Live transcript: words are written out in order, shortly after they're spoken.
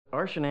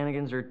Our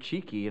shenanigans are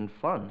cheeky and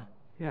fun.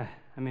 Yeah,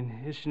 I mean,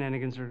 his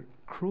shenanigans are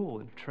cruel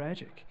and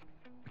tragic.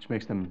 Which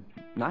makes them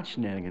not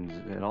shenanigans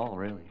at all,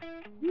 really.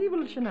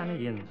 Evil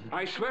shenanigans.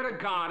 I swear to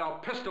God, I'll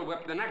pistol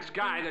whip the next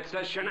guy that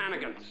says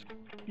shenanigans.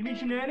 You mean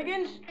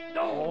shenanigans?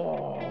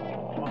 Oh!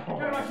 You're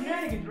talking about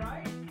shenanigans,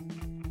 right?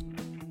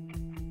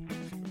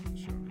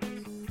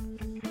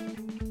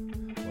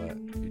 What?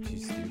 You're too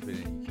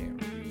stupid and you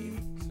can't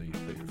read, so you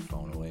put your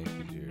phone away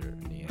because you're a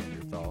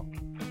Neanderthal?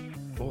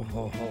 Oh,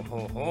 ho, ho,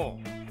 ho, ho.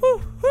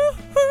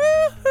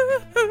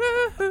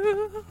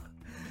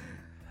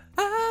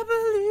 I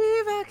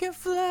believe I can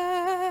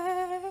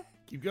fly.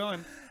 Keep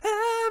going.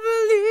 I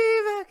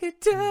believe I can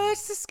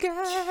touch the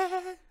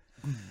sky.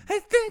 I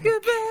think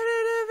about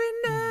it every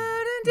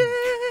night and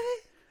day.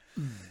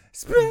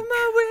 Spread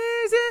my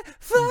wings and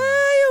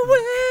fly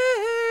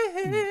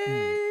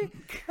away.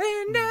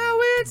 And now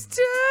it's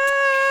time.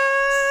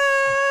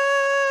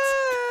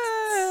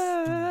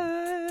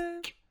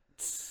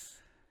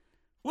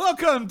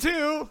 Welcome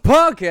to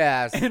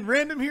Podcast and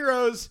Random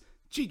Heroes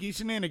Cheeky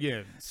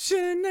Shenanigans.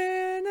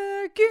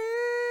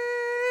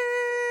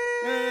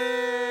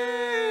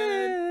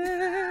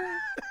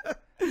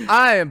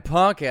 I am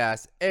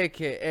Punkass,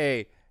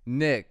 aka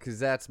Nick, because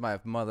that's my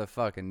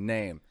motherfucking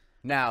name.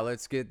 Now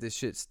let's get this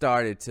shit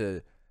started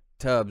to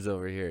Tubbs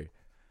over here.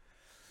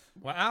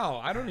 Wow,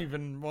 I don't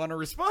even want to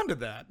respond to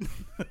that.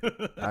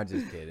 I'm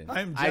just kidding.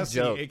 I'm I Jesse,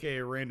 joke. aka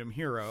Random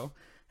Hero,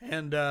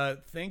 and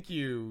thank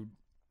you,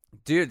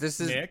 Dude, this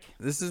Nick.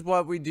 is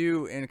what we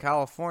do in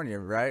California,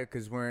 right?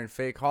 Because we're in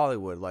fake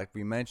Hollywood, like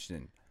we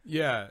mentioned.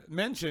 Yeah,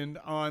 mentioned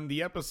on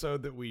the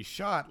episode that we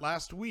shot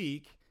last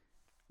week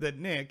that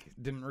Nick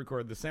didn't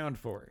record the sound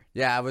for.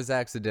 Yeah, I was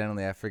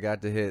accidentally. I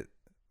forgot to hit.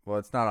 Well,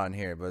 it's not on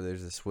here, but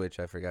there's a switch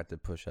I forgot to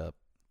push up.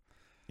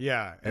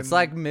 Yeah, It's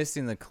like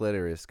missing the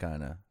clitoris,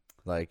 kind of.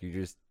 Like you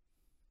just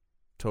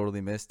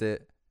totally missed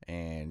it,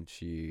 and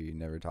she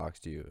never talks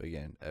to you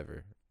again,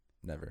 ever.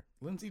 Never.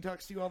 Lindsay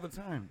talks to you all the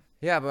time.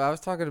 Yeah, but I was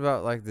talking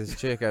about like this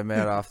chick I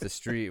met off the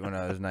street when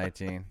I was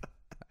 19.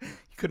 You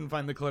couldn't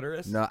find the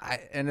clitoris? No, I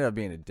ended up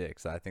being a dick,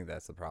 so I think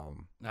that's the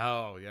problem.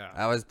 Oh, yeah.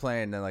 I was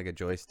playing like a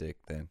joystick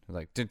then. It was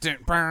like,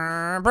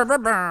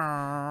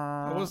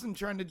 I I wasn't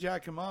trying to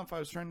jack him off. I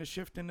was trying to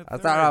shift into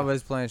thought third. I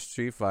was playing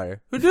Street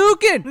Fighter.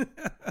 Hadouken!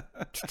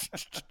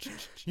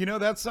 You know,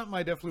 that's something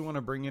I definitely want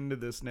to bring into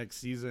this next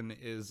season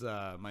is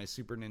my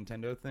Super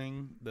Nintendo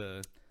thing.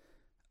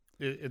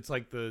 It's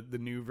like the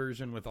new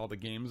version with all the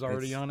games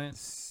already on it.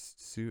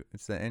 It's the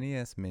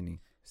NES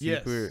Mini.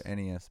 Yes. Super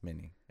NES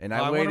Mini. And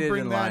Well, I I wanna waited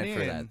bring in that line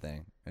for in. that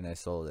thing, and I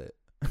sold it.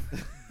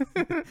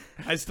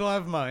 I still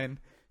have mine,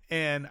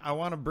 and I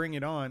want to bring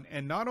it on.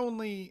 And not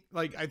only,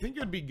 like, I think it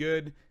would be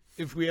good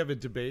if we have a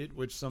debate,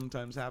 which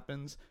sometimes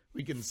happens.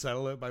 We can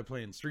settle it by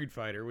playing Street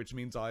Fighter, which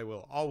means I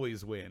will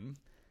always win.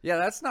 Yeah,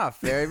 that's not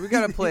fair. We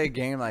got to play a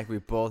game like we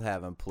both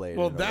haven't played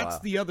Well, in a that's while.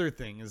 the other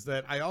thing, is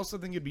that I also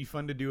think it'd be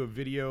fun to do a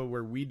video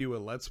where we do a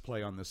Let's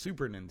Play on the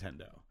Super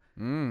Nintendo.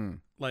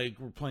 Like,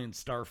 we're playing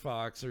Star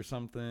Fox or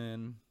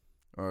something.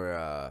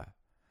 Or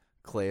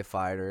Clay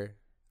Fighter.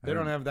 They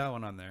don't have that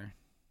one on there.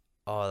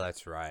 Oh,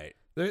 that's right.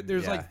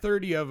 There's Yeah. like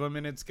 30 of them,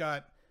 and it's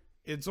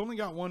only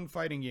got one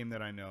fighting game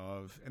that I know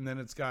of, and then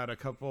it's got a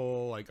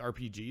couple like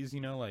RPGs,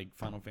 like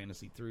Final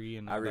Fantasy 3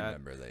 and all I that.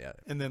 remember that. Yeah.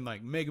 And then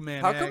like Mega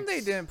Man How X. come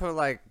they didn't put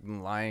like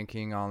Lion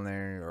King on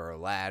there or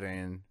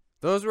Aladdin?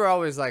 Those were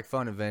always like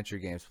fun adventure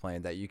games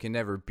playing that you can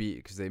never beat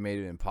because they made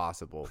it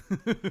impossible.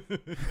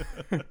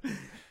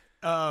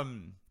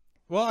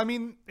 Well, I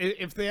mean,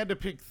 if they had to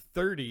pick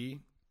 30,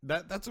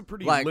 that's a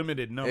pretty Like,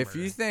 limited number. If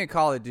you think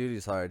Call of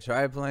Duty's hard,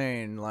 try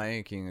playing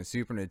Lion King and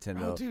Super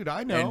Nintendo. Oh, dude,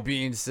 I know. And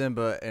being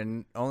Simba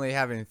and only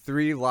having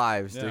 3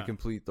 lives to Yeah.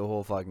 complete the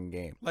whole fucking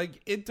game. Like,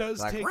 it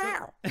does Like, take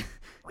wow.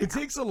 it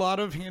takes a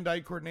lot of hand-eye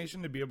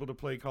coordination to be able to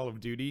play Call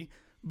of Duty,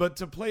 but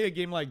to play a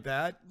game like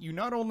that, you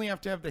not only have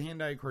to have the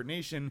hand-eye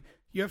coordination,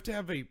 you have to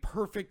have a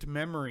perfect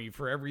memory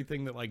for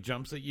everything that like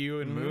jumps at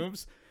you and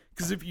moves.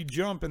 Because if you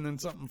jump and then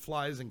something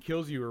flies and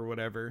kills you or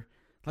whatever,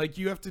 like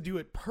you have to do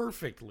it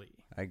perfectly.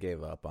 I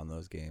gave up on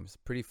those games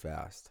pretty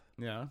fast.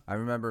 Yeah. I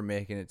remember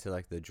making it to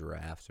like the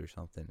giraffes or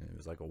something, and it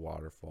was like a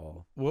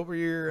waterfall. What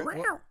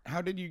were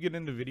how did you get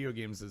into video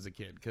games as a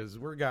kid? Because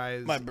we're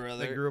guys My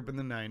brother. that grew up in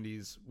the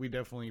 90s. We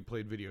definitely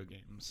played video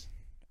games.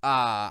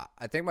 I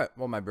think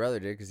my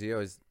brother did because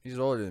he's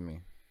older than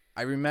me.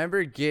 I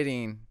remember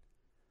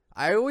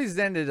I always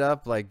ended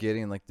up like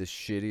getting like the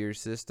shittier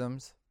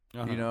systems,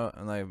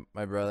 and like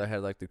my brother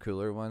had like the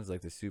cooler ones,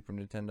 like the Super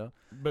Nintendo.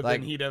 But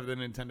like, then he'd have the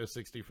Nintendo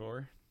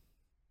 64.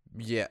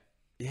 Yeah,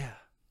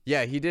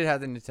 he did have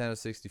the Nintendo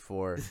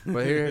 64.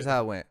 But here's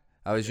how it went.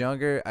 I was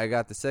younger. I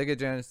got the Sega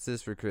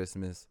Genesis for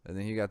Christmas, and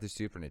then he got the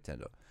Super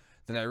Nintendo.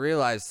 Then I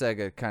realized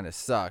Sega kind of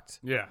sucked.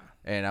 Yeah.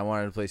 And I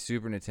wanted to play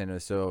Super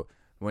Nintendo, so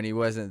when he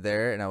wasn't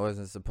there and I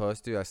wasn't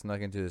supposed to, I snuck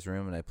into his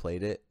room and I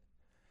played it.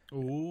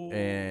 Ooh.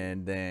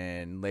 And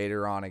then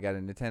later on, I got a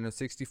Nintendo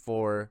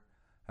 64.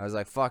 I was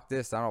like, fuck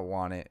this, I don't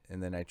want it.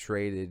 And then I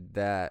traded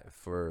that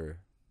for...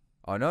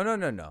 Oh,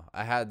 no.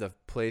 I had the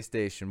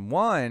PlayStation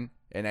 1,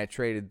 and I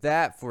traded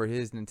that for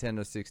his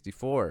Nintendo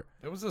 64.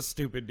 That was a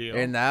stupid deal.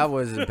 And that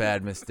was a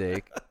bad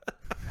mistake.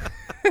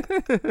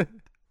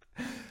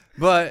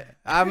 But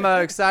I'm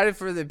excited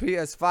for the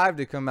PS5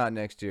 to come out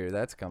next year.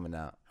 That's coming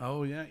out.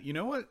 Oh yeah, you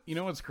know what? You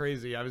know what's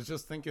crazy? I was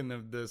just thinking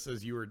of this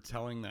as you were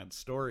telling that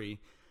story.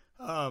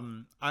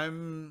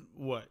 I'm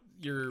what?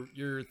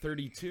 You're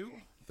 32,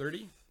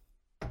 30,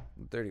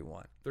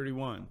 31.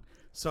 31.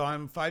 So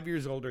I'm 5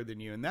 years older than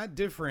you, and that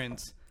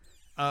difference.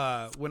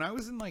 When I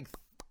was in like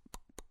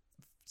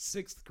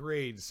 6th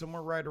grade,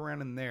 somewhere right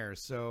around in there.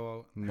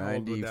 So how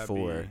old would that be?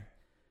 94.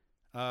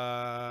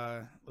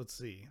 Let's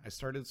see. I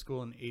started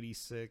school in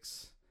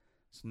 86.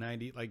 It's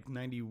 90, like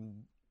 90,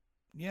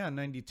 yeah,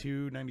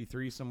 92,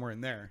 93, somewhere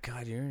in there.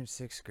 God, you're in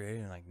 6th grade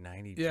in like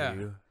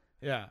 92.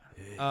 Yeah.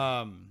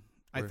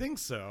 I think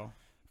so.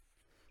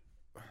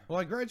 Well,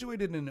 I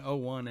graduated in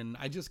 01, and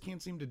I just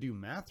can't seem to do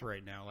math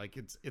right now. Like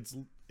it's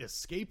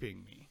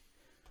escaping me.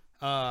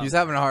 He's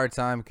having a hard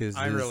time because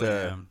I really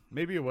am.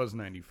 Maybe it was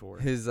 94.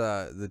 His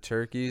the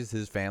turkeys,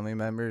 his family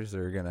members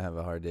are gonna have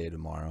a hard day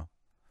tomorrow.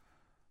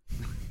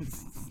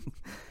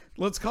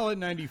 Let's call it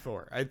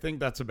 94. I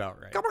think that's about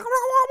right.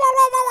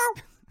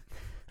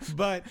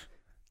 But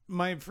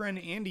my friend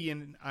Andy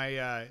and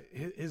I,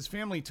 his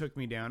family took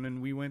me down,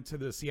 and we went to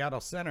the Seattle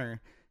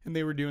Center, and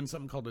they were doing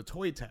something called a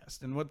toy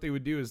test. And what they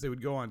would do is they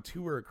would go on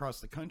tour across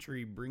the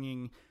country,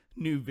 bringing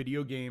new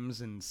video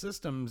games and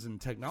systems and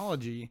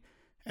technology,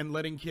 and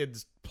letting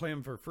kids play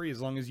them for free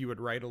as long as you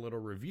would write a little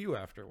review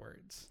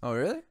afterwards. Oh,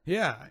 really?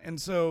 Yeah. And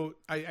so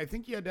I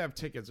think you had to have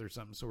tickets or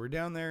something. So we're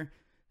down there,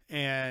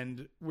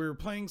 and we're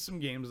playing some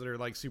games that are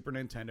like Super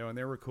Nintendo, and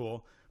they were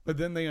cool. But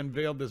then they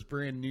unveiled this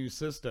brand new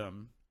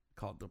system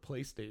called the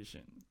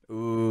PlayStation.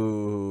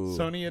 Ooh.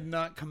 Sony had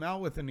not come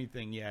out with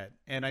anything yet.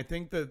 And I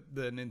think that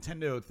the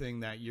Nintendo thing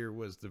that year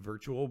was the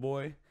Virtual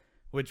Boy,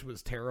 which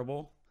was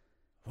terrible.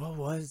 What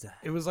was that?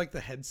 It was like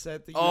the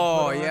headset that you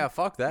Oh, put on. yeah.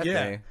 Fuck that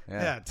Yeah. thing.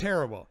 Yeah,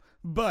 terrible.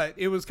 But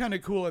it was kind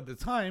of cool at the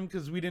time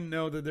because we didn't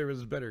know that there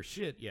was better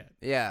shit yet.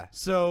 Yeah.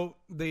 So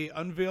they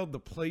unveiled the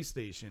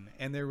PlayStation,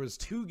 and there was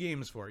 2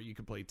 games for it. You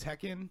could play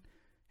Tekken,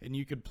 and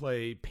you could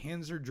play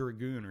Panzer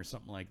Dragoon or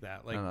something like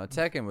that. I Like, don't know.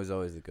 Tekken was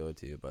always the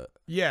go-to, but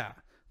yeah,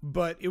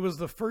 but it was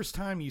the first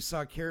time you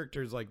saw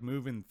characters like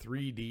move in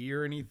 3D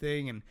or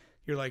anything, and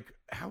you're like,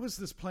 how is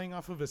this playing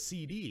off of a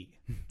CD?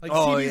 Like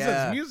Oh, CDs yeah.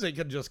 as music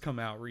had just come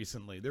out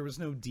recently. There was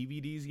no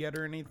DVDs yet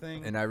or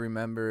anything. and I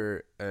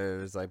remember it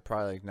was like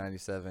probably like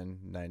 97,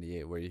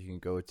 98 where you can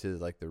go to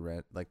like the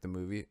rent, like the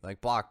movie, like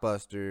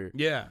Blockbuster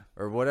yeah.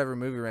 or whatever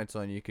movie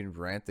rental, and you can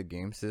rent the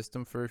game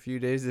system for a few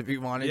days if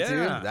you wanted Yeah.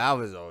 to. That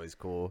was always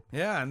cool.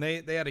 Yeah, and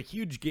they had a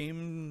huge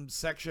game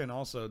section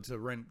also to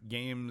rent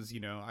games. You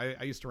know,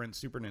 I used to rent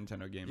Super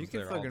Nintendo games. You can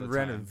there all fucking the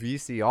rent a time.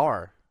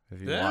 VCR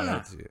if you Yeah.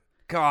 wanted to.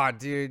 God,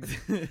 dude,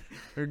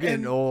 we're getting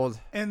And- old.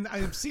 And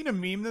I've seen a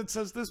meme that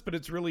says this, but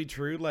it's really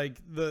true. Like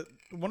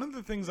one of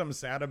the things I'm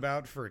sad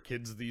about for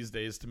kids these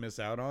days to miss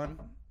out on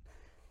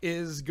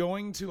is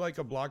going to like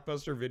a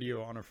Blockbuster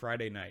Video on a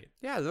Friday night.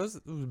 Yeah, those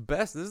are the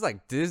best. This is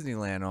like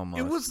Disneyland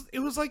almost. It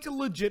was like a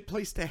legit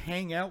place to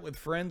hang out with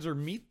friends or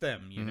meet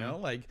them, you know?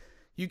 Like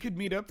you could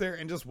meet up there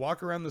and just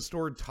walk around the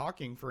store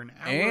talking for an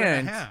hour and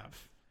And- a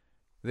half.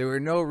 There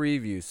were no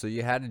reviews, so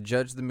you had to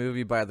judge the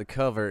movie by the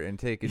cover and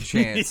take a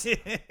chance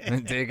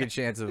and take a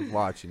chance of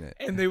watching it.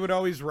 And they would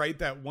always write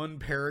that one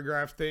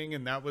paragraph thing,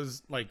 and that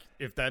was like,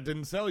 if that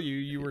didn't sell you,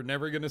 you were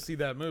never going to see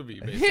that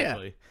movie,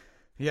 basically.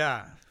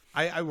 Yeah.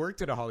 I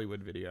worked at a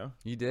Hollywood Video.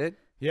 You did?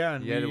 Yeah.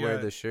 And You had to we, wear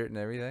the shirt and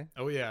everything?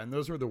 Oh, yeah. And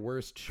those were the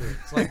worst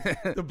shirts. Like,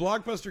 the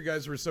Blockbuster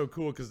guys were so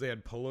cool because they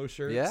had polo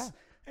shirts. Yeah.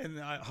 And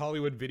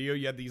Hollywood Video,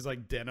 you had these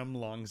like denim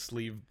long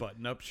sleeve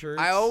button up shirts.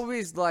 I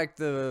always liked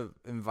the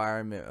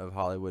environment of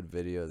Hollywood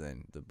Video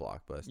than the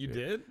Blockbuster. You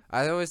did?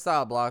 I always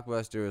thought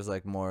Blockbuster was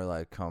like more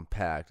like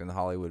compact and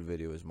Hollywood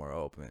Video was more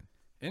open.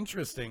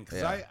 Interesting.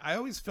 Because Yeah. I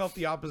always felt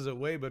the opposite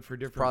way, but for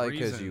different Probably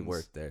reasons. because you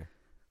worked there.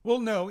 Well,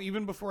 no.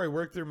 Even before I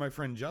worked there, my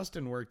friend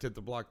Justin worked at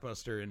the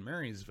Blockbuster in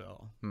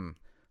Marysville.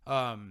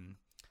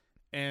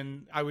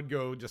 And I would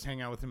go just hang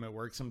out with him at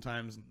work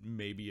sometimes,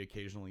 maybe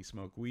occasionally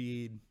smoke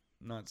weed.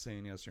 Not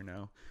saying yes or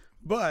no.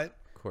 But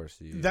Of course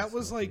you. that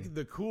was like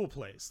the cool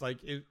place. Like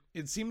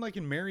it seemed like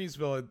in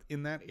Marysville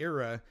in that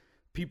era,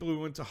 people who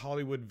went to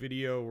Hollywood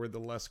Video were the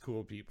less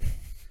cool people,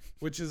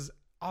 which is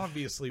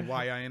obviously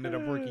why I ended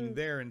up working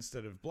there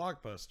instead of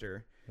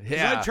Blockbuster. 'Cause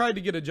Yeah. I tried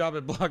to get a job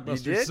at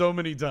Blockbuster did? so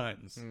many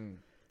times.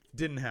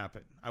 Didn't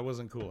happen. I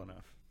wasn't cool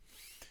enough.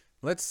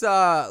 Let's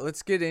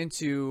get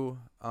into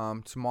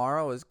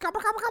tomorrow is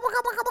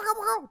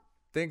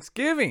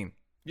Thanksgiving.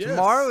 Yes.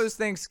 Tomorrow is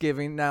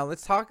Thanksgiving. Now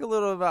let's talk a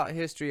little about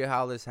history of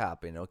how this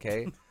happened,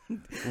 okay?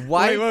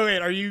 Why? Wait.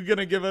 Are you going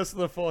to give us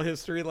the full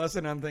history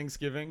lesson on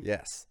Thanksgiving?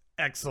 Yes.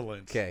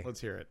 Excellent. 'Kay.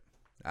 Let's hear it.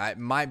 I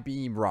might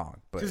be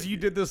wrong, but Because you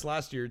did this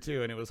last year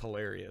too, and it was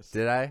hilarious.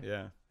 did I?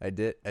 Yeah. I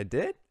did?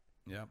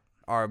 Yeah.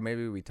 Or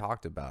maybe we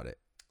talked about it.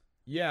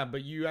 Yeah,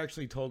 but you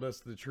actually told us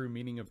the true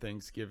meaning of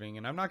Thanksgiving,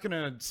 and I'm not going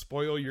to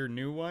spoil your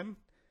new one.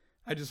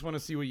 I just want to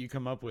see what you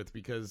come up with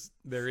because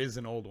there is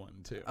an old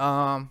one too.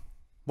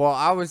 Well,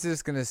 I was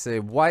just gonna say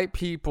white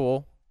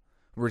people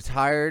were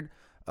tired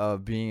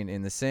of being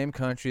in the same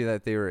country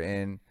that they were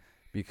in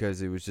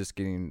because it was just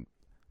getting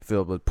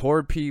filled with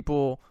poor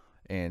people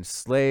and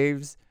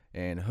slaves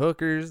and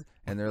hookers,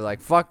 and they're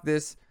like, fuck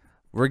this,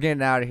 we're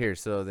getting out of here.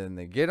 So then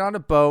they get on a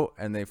boat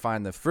and they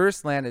find the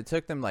first land. It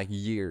took them like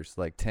years,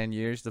 like 10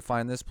 years to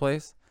find this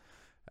place.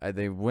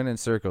 They went in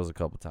circles a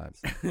couple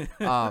times.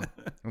 And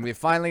we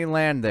finally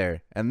land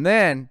there. And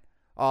then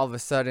all of a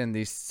sudden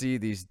they see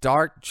these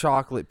dark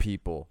chocolate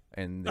people,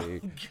 and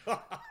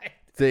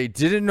they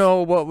didn't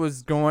know what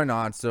was going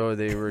on. So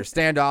they were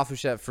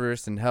standoffish at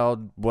first and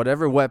held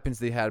whatever weapons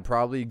they had,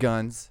 probably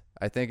guns.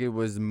 I think it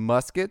was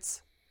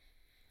muskets.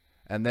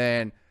 And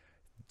then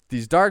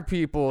these dark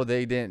people,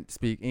 they didn't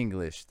speak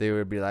English. They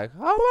would be like,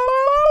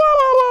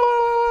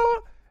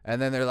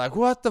 and then they're like,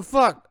 what the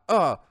fuck?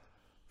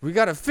 We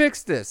got to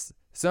fix this.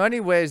 So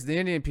anyways, the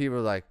Indian people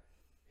are like,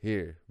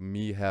 here,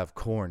 me have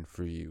corn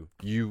for you.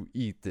 You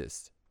eat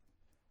this.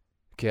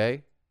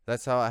 Okay?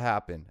 That's how it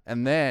happened.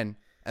 And then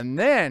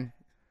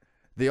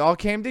they all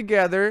came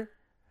together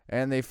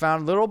and they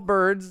found little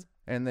birds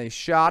and they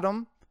shot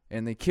them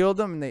and they killed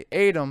them and they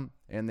ate them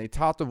and they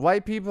taught the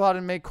white people how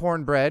to make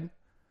cornbread.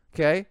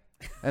 Okay?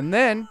 And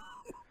then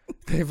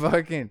they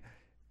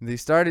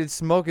started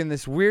smoking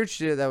this weird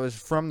shit that was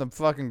from the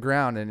fucking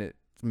ground, and it's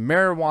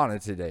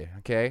marijuana today,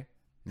 okay?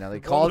 Now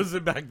What called was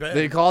it back then?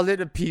 They called it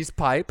a peace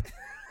pipe.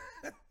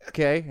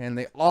 Okay? And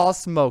they all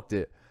smoked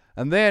it.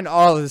 And then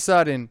all of a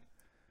sudden,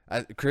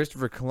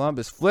 Christopher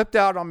Columbus flipped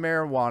out on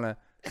marijuana,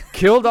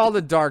 killed all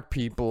the dark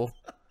people,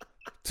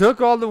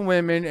 took all the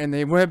women, and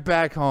they went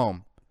back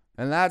home.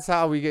 And that's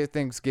how we get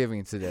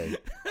Thanksgiving today.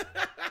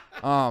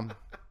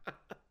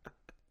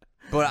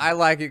 But I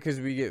like it because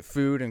we get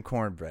food and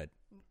cornbread.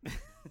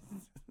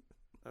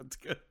 That's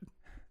good.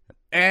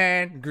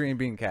 And green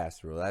bean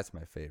casserole. That's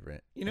my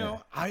favorite. You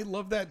know, I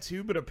love that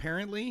too, but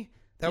apparently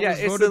that yeah, was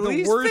it's voted the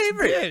least worst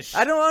favorite dish.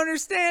 I don't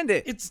understand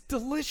it. It's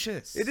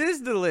delicious. It is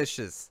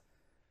delicious.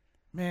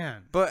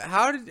 Man. But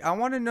I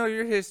want to know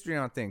your history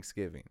on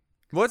Thanksgiving.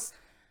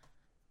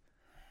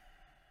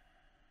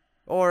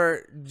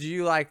 Or do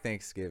you like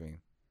Thanksgiving?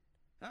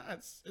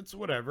 It's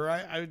whatever.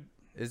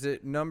 Is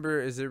it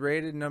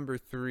rated number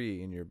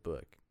 3 in your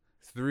book?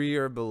 3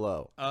 or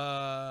below?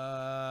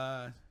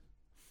 I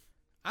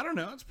don't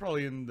know. It's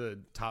probably in the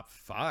top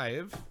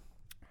 5.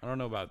 I don't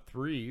know about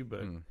 3,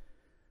 but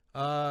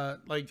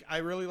like I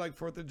really like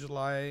 4th of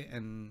July,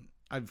 and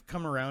I've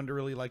come around to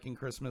really liking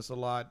Christmas a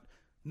lot.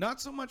 Not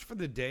so much for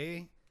the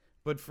day,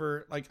 but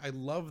for like I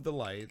love the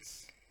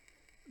lights.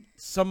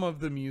 Some of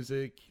the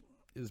music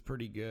is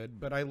pretty good,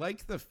 but I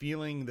like the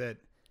feeling that,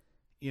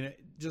 you know,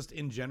 just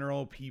in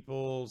general,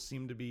 people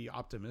seem to be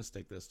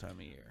optimistic this time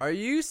of year. Are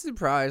you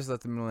surprised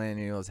that the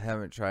millennials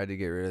haven't tried to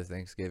get rid of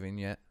Thanksgiving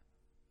yet?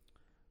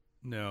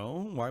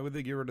 No. Why would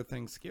they get rid of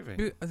Thanksgiving?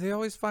 Dude, they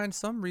always find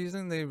some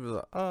reason. They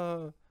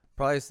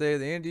probably say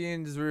the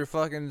Indians were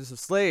fucking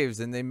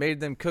slaves and they made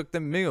them cook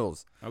them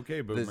meals.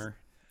 Okay, boomer.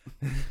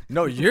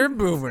 No, you're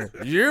boomer.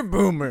 You're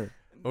boomer.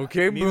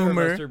 Okay, Neither of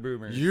boomer. us are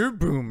boomers. You're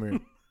boomer.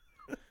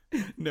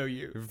 No,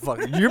 you.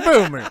 You're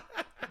boomer.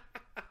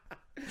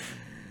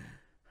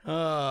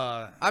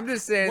 I'm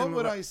just saying. What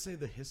would I say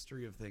the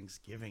history of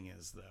Thanksgiving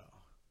is, though?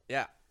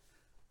 Yeah.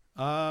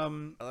 I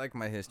like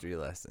my history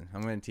lesson.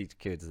 I'm going to teach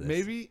kids this.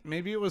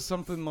 Maybe it was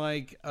something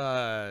like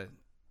God,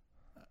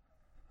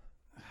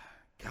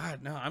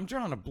 no, I'm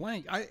drawing a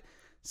blank.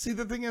 See,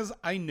 the thing is,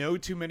 I know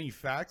too many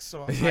facts,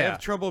 so I have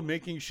trouble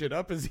making shit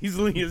up as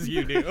easily as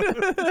you do.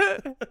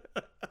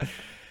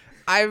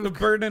 The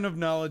burden of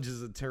knowledge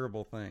is a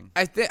terrible thing.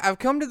 I've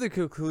come to the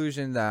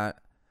conclusion that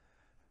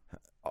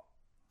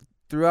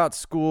throughout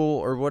school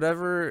or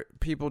whatever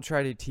people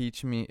try to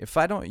teach me, if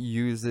I don't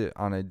use it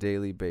on a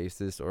daily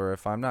basis or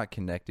if I'm not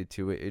connected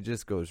to it, it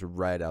just goes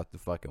right out the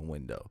fucking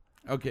window.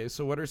 Okay,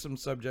 so what are some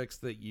subjects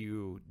that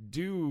you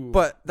do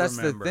But that's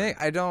remember? the thing.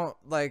 I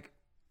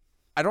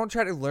don't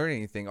try to learn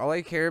anything. All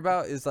I care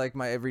about is like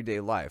my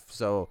everyday life.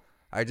 So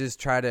I just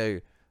try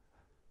to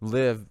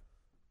live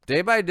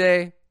day by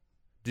day,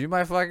 do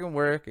my fucking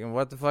work and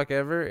what the fuck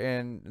ever,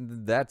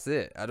 and that's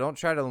it. I don't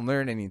try to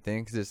learn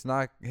anything because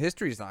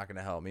history's not going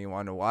to help me. You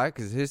want to know why?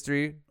 Because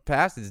history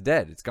past is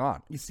dead. It's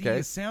gone. You see,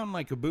 you sound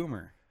like a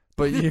boomer.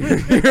 But you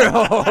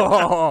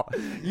know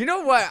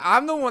what?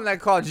 I'm the one that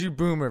called you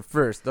boomer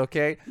first,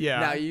 okay? Yeah.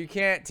 Now you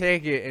can't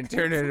take it and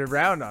turn it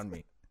around on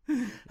me.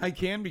 I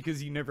can,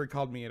 because you never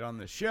called me it on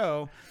the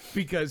show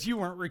because you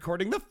weren't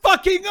recording the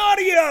fucking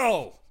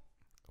audio.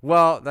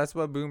 Well, that's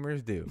what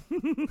boomers do.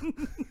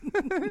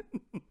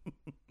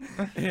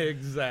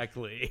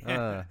 Exactly.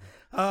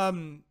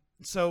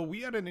 So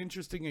we had an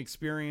interesting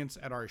experience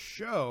at our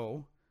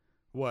show.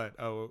 What,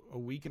 a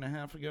week and a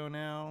half ago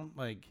now?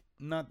 Like,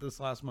 not this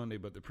last Monday,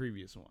 but the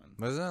previous one.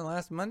 Wasn't it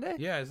last Monday?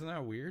 Yeah, isn't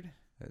that weird?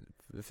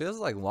 It feels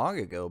like long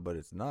ago, but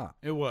it's not.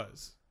 It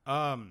was.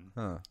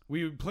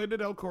 We played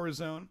at El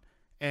Corazon,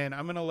 and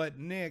I'm gonna let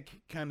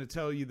Nick kind of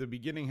tell you the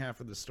beginning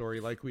half of the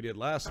story like we did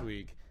last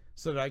week,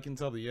 so that I can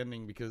tell the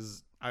ending,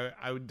 because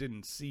I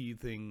didn't see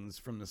things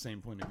from the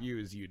same point of view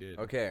as you did.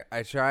 Okay,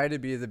 I try to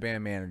be the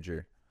band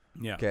manager.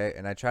 Yeah. Okay,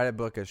 and I try to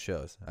book us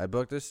shows. I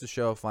booked us a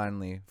show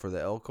finally for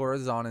the El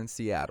Corazon in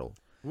Seattle.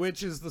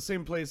 Which is the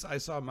same place I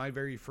saw my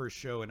very first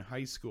show in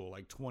high school,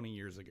 like 20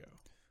 years ago.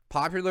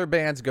 Popular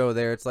bands go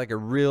there. It's like a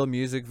real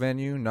music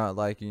venue, not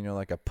like,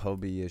 like a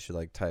pubby-ish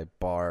like type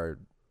bar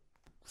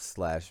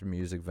 /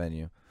 music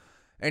venue.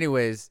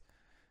 Anyways,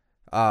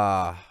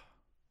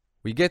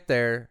 we get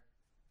there.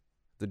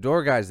 The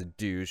door guy's a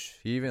douche.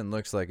 He even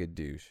looks like a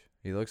douche.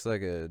 He looks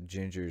like a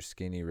ginger,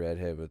 skinny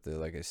redhead with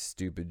like a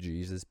stupid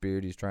Jesus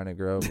beard he's trying to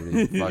grow, but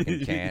he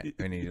fucking can't,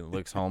 and he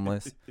looks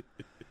homeless.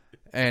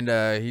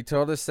 And he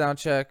told us sound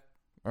check,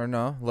 or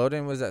no,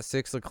 load-in was at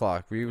 6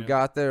 o'clock. We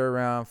got there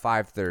around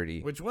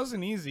 5:30. Which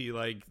wasn't easy.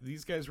 Like,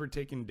 these guys were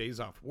taking days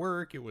off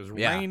work. It was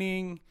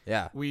raining.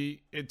 Yeah.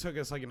 It took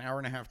us like an hour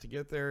and a half to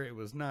get there. It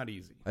was not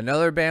easy.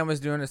 Another band was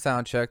doing a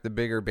sound check, the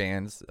bigger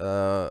bands,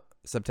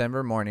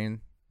 September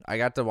morning. I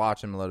got to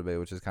watch them a little bit,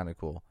 which is kind of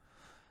cool.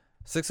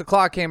 6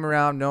 o'clock came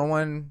around.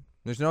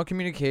 There's no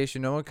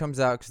communication. No one comes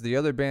out because the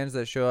other bands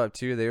that show up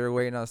too, they were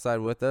waiting outside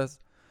with us.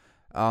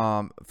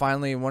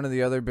 Finally, one of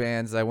the other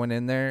bands, I went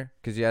in there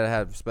because you had to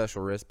have a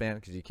special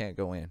wristband because you can't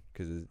go in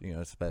because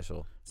it's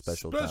special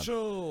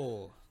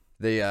time.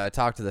 They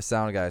talked to the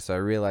sound guy, so I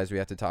realized we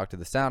have to talk to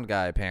the sound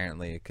guy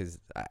apparently because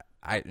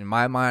I in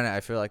my mind I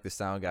feel like the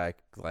sound guy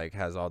like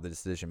has all the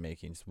decision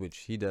makings, which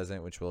he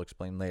doesn't, which we'll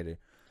explain later.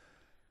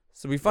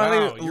 So we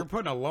finally Wow, you're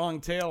putting a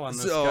long tail on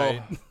this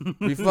guy.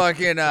 We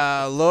fucking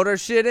load our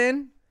shit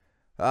in.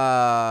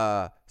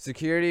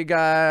 Security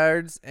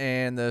guards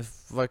and the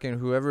fucking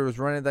whoever was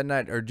running that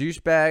night are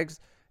douchebags,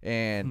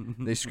 and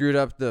they screwed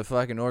up the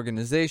fucking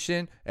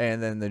organization.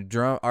 And then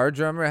our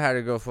drummer had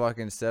to go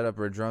fucking set up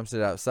our drum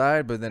set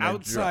outside, but then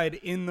outside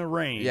in the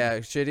rain. Yeah,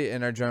 shitty.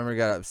 And our drummer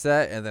got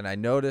upset, and then I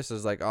noticed I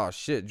was like, oh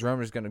shit,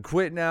 drummer's gonna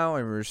quit now,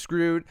 and we're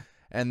screwed.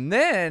 And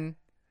then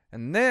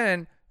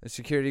the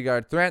security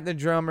guard threatened the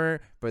drummer,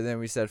 but then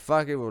we said,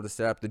 fuck it, we'll just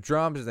set up the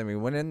drums. And then we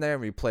went in there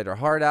and we played our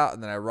heart out.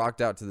 And then I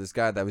rocked out to this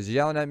guy that was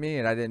yelling at me,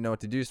 and I didn't know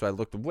what to do, so I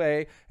looked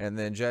away. And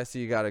then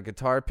Jesse got a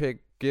guitar pick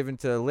given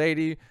to a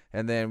lady,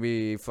 and then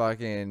we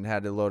fucking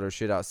had to load our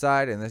shit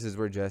outside. And this is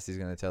where Jesse's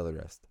going to tell the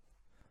rest.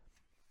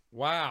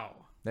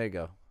 Wow. There you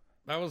go.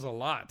 That was a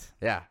lot.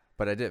 Yeah,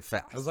 but I did it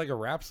fast. It was like a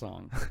rap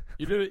song.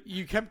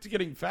 You kept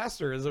getting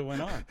faster as it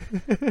went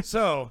on.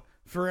 So,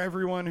 for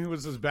everyone who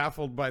was as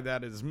baffled by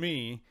that as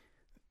me,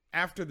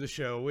 after the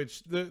show,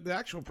 which the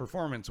actual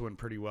performance went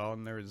pretty well,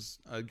 and there was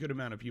a good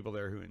amount of people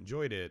there who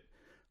enjoyed it,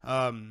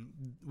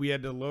 we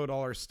had to load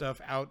all our stuff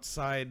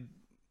outside,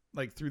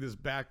 like through this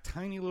back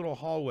tiny little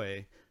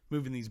hallway,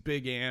 moving these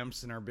big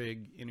amps and our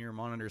big in-ear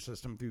monitor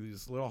system through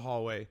this little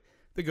hallway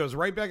that goes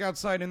right back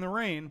outside in the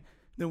rain.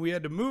 Then we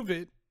had to move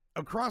it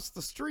across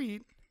the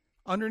street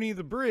underneath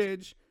the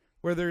bridge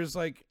where there's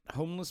like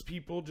homeless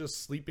people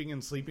just sleeping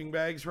in sleeping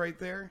bags right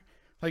there.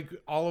 Like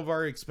all of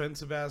our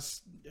expensive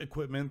ass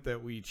equipment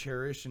that we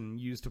cherish and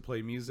use to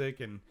play music.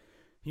 And,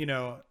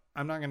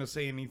 I'm not going to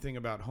say anything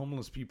about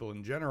homeless people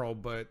in general,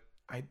 but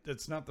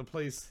it's not the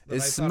place that I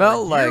thought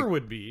our gear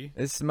would be.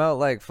 It smelled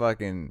like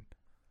fucking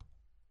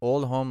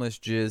old homeless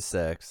jizz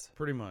sex.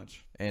 Pretty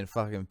much. And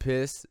fucking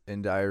piss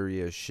and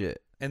diarrhea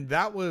shit. And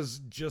that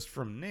was just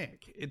from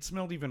Nick. It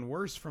smelled even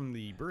worse from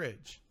the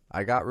bridge.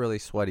 I got really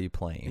sweaty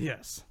playing.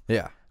 Yes.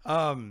 Yeah.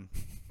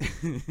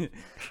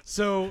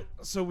 So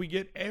we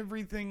get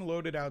everything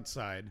loaded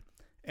outside,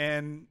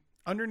 and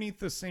underneath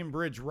the same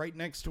bridge, right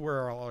next to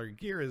where all our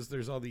gear is,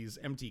 there's all these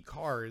empty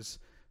cars.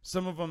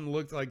 Some of them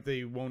look like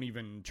they won't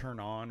even turn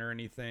on or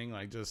anything,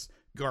 like just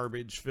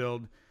garbage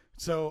filled.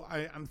 So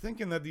I'm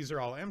thinking that these are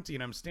all empty,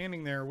 and I'm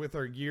standing there with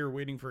our gear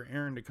waiting for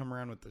Aaron to come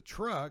around with the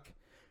truck.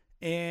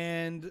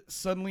 And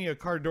suddenly a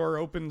car door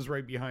opens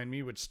right behind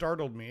me, which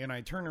startled me. And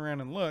I turn around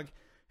and look,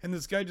 and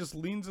this guy just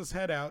leans his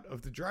head out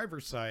of the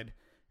driver's side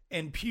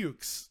and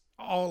pukes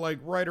all like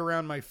right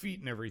around my feet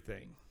and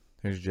everything.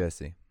 Here's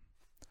Jesse.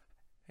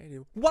 Hey,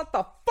 dude, what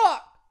the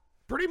fuck?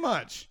 Pretty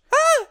much.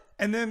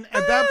 And then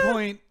at that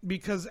point,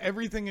 because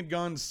everything had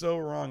gone so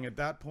wrong at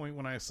that point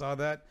when I saw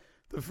that,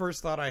 the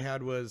first thought I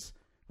had was,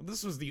 well,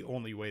 this was the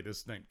only way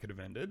this night could have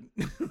ended.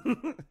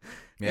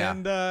 Yeah.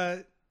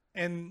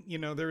 And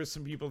there was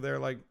some people there,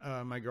 like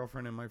my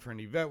girlfriend and my friend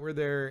Yvette were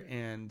there,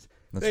 and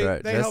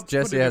that's right.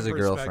 Jesse has a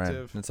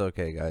girlfriend. It's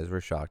okay, guys.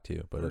 We're shocked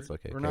too, but it's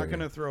okay. We're not going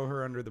to throw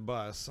her under the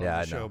bus on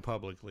the show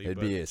publicly. It'd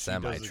be a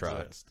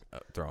semi-truck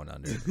thrown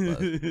under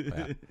the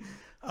bus.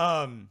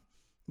 Yeah.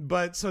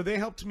 But so they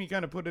helped me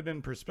kind of put it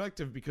in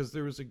perspective, because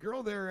there was a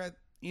girl there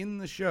in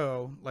the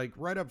show, like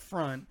right up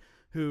front,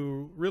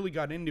 who really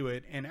got into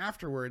it. And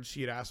afterwards,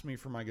 she had asked me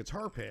for my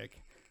guitar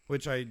pick,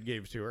 which I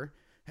gave to her.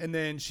 And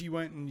then she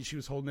went and she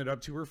was holding it up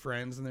to her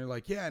friends, and they're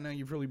like, yeah, now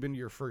you've really been to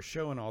your first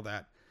show and all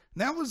that.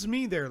 And that was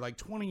me there like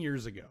 20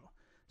 years ago.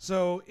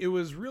 So it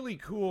was really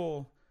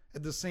cool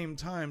at the same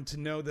time to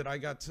know that I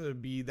got to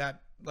be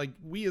that, like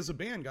we as a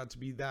band got to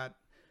be that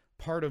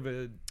part of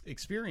an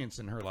experience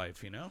in her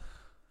life,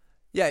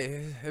 Yeah,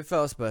 it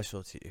felt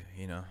special to you,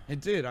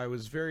 It did. I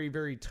was very,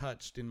 very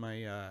touched in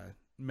my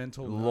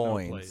mental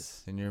loins.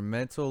 place. In your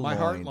mental My loins.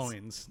 heart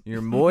loins.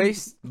 Your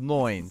moist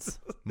loins.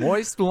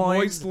 Moist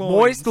loins. Moist loins.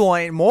 Moist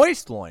loin.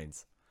 Moist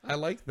loins. I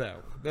like that.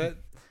 That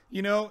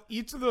you know,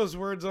 each of those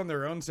words on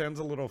their own sounds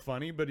a little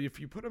funny, but if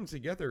you put them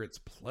together, it's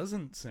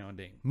pleasant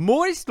sounding.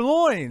 Moist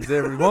loins,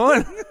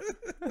 everyone.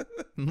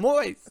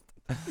 Moist.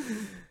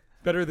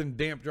 Better than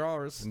damp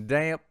drawers.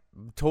 Damp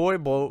toy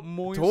boat.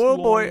 Moist toy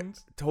boy.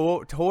 loins.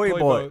 Toy Toy boy.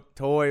 boat.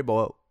 Toy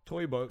boat.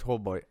 Toy boat. Toy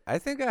boy. I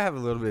think I have a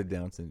little bit of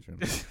Down syndrome.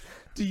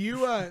 Do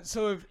you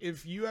so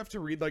if you have to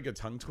read like a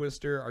tongue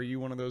twister, are you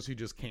one of those who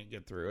just can't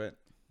get through it?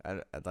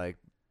 I like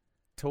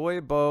toy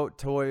boat,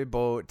 toy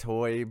boat,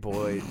 toy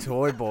boy,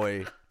 toy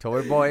boy,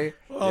 toy boy.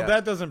 Well, Yeah.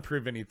 that doesn't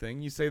prove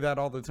anything. You say that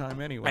all the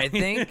time anyway. I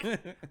think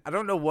I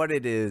don't know what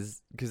it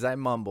is because I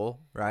mumble,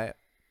 right?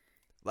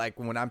 Like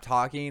when I'm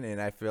talking and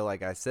I feel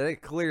like I said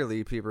it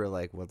clearly, people are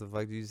like, "What the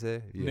fuck did you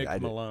say?" Yeah, Nick I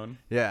did. Malone.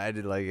 Yeah, I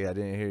did. Like, I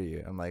didn't hear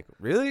you. I'm like,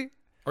 really?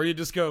 Or you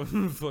just go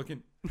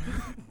fucking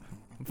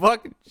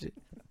Fucking shit.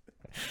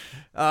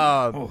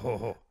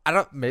 I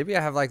don't. Maybe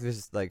I have like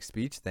this like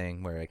speech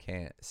thing where I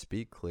can't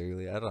speak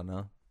clearly. I don't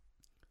know.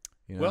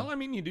 You know? Well, I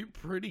mean, you do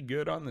pretty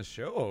good on the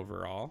show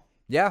overall.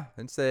 Yeah,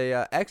 it's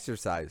a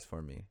exercise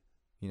for me.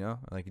 You know,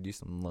 I can do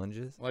some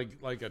lunges.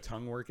 Like a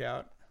tongue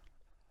workout.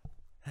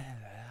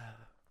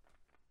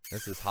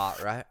 This is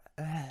hot, right?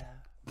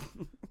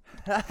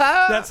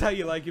 That's how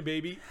you like it,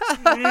 baby.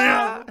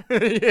 Yeah.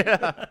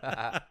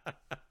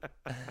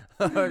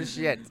 Oh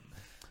shit.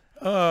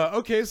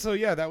 Okay, so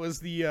yeah, that was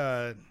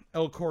the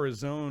El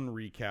Corazon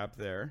recap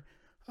there.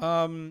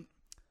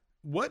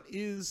 What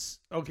is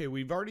okay?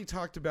 We've already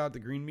talked about the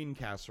green bean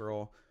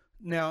casserole.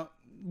 Now,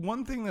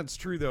 one thing that's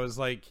true though is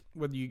like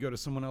whether you go to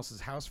someone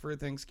else's house for a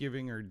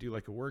Thanksgiving or do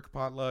like a work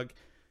potluck,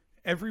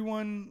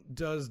 everyone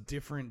does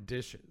different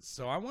dishes.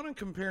 So I want to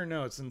compare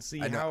notes and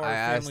see I know, how our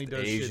I family asked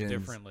does Asians. shit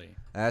differently.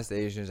 I asked the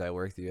Asians I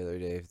worked the other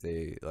day if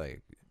they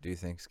like do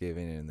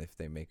Thanksgiving and if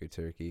they make a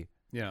turkey.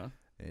 Yeah.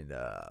 And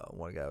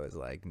one guy was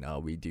like, "No,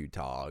 we do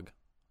tog,"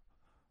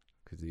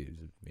 because he was,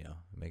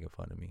 making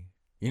fun of me.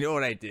 You know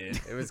what I did?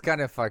 It was kind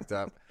of fucked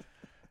up.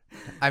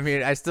 I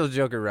mean, I still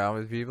joke around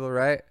with people,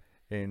 right?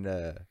 And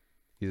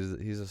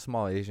he's a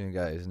small Asian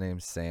guy. His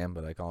name's Sam,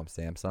 but I call him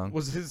Samsung.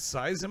 Was his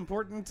size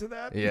important to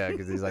that? Yeah,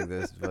 because he's like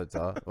this foot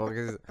tall. Well,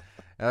 because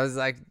I was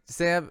like,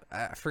 Sam,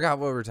 I forgot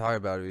what we were talking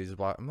about. He's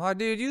like, "Oh,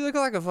 dude, you look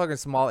like a fucking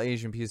small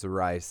Asian piece of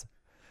rice."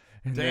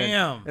 And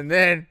Damn. and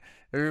then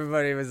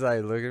everybody was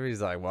like, look at me.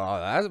 He's like, "Well,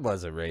 that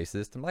wasn't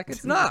racist." I'm like,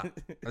 "It's not.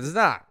 It's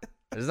not.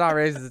 It's not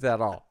racist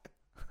at all."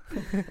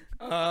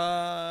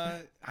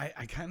 I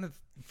kind of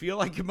feel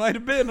like it might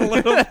have been a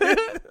little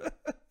bit.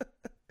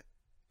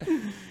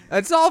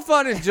 It's all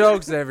fun and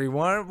jokes,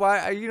 everyone. Why?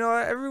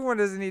 Everyone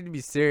doesn't need to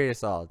be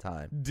serious all the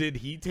time. Did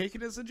he take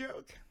it as a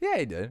joke? Yeah,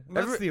 he did.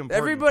 That's the important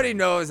everybody thing.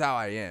 knows how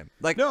I am.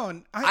 Like, No,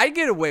 and I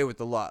get away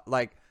with a lot.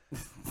 Like,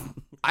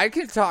 I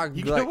can talk.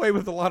 you like, get away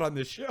with a lot on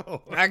this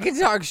show. I can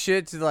talk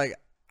shit to like.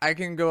 I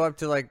can go up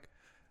to like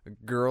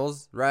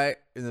girls, right,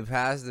 in the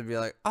past and be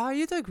like, "Oh,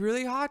 you look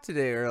really hot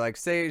today," or like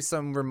say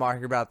some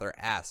remark about their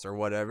ass or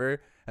whatever,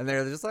 and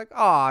they're just like,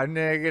 "Oh,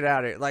 nigga, get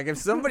out of here." Like if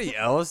somebody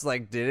else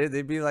like did it,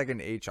 they'd be like an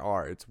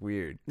HR. It's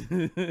weird.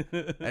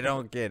 I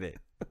don't get it.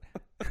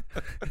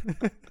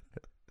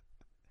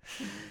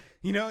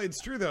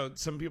 It's true though.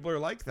 Some people are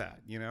like that.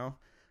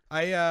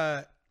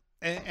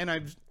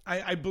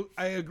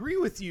 I agree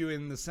with you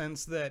in the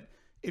sense that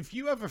if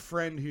you have a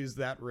friend who's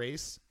that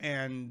race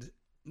and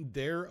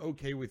they're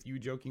okay with you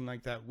joking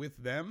like that with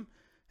them,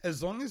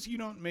 as long as you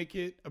don't make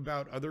it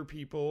about other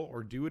people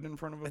or do it in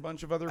front of a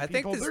bunch of other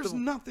people, there's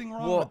nothing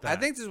wrong with that.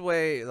 I think this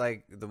way,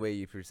 like the way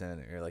you present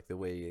it, or like the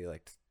way you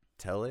like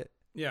tell it.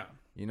 Yeah.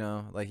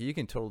 Like you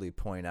can totally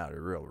point out a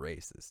real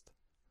racist.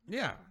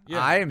 Yeah.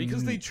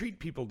 Because they treat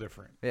people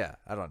different. Yeah,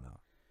 I don't know.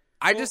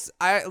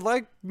 I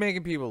like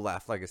making people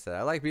laugh. Like I said,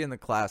 I like being the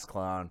class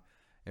clown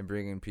and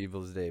bringing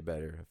people's day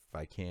better if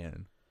I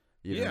can.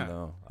 Even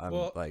though I'm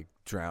like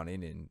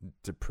drowning in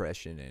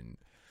depression and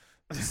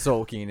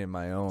sulking in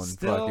my own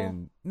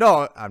fucking.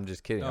 No, I'm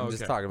just kidding. I'm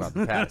just talking about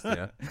the past.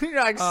 You're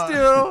like,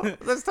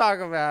 let's talk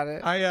about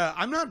it.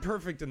 I'm not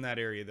perfect in that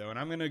area though, and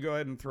I'm gonna go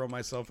ahead and throw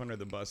myself under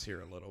the bus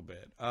here a little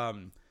bit.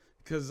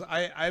 Because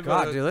I've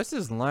dude, let's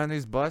just line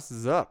these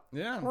buses up.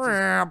 Yeah,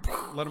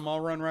 let them all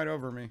run right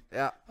over me.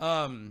 Yeah.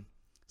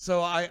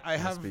 So I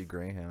have Must be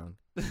Greyhound.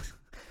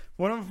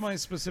 one of my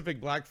specific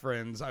black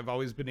friends. I've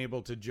always been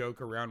able to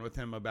joke around with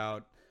him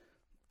about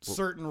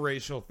certain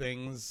racial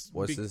things.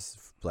 What's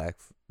this black?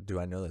 Do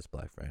I know this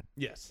black friend?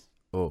 Yes.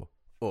 Oh,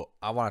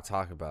 I want to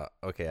talk about.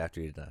 Okay,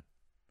 after you're done.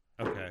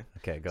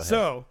 Okay, go ahead.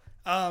 So,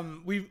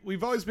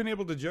 we've always been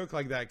able to joke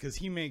like that because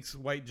he makes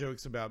white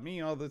jokes about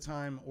me all the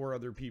time or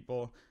other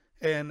people,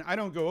 and I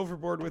don't go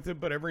overboard with it.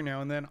 But every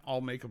now and then,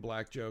 I'll make a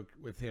black joke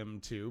with him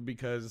too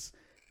because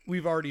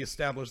we've already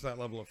established that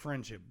level of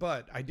friendship.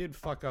 But I did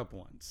fuck up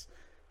once,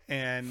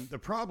 and the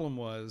problem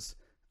was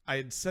I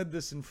had said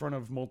this in front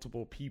of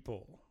multiple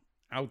people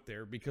out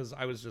there because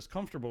I was just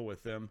comfortable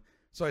with them.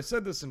 So I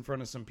said this in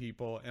front of some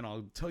people, and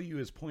I'll tell you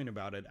his point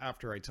about it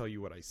after I tell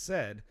you what I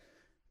said.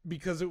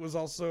 because it was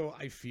also,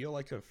 I feel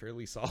like, a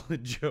fairly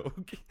solid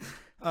joke.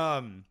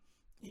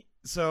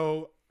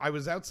 So I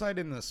was outside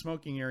in the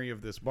smoking area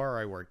of this bar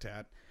I worked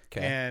at.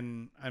 Okay.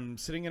 And I'm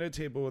sitting at a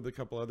table with a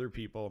couple other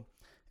people.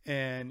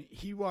 And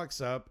he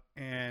walks up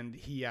and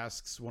he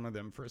asks one of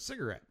them for a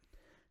cigarette.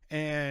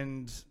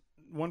 And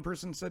one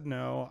person said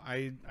no.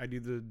 I do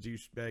the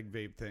douchebag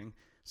vape thing.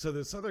 So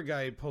this other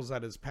guy pulls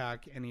out his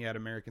pack and he had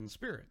American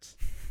Spirits.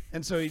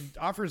 And so he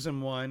offers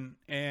him one.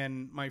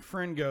 And my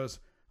friend goes,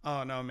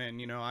 "Oh, no, man,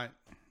 you know, I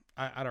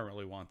don't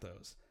really want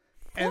those."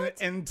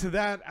 And to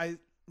that,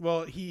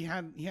 he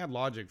had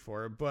logic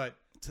for it. But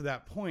to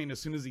that point, as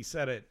soon as he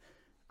said it,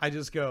 I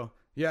just go,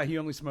 "Yeah, he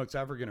only smokes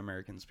African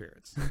American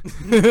Spirits."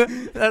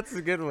 That's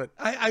a good one.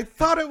 I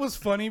thought it was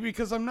funny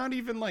because I'm not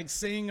even like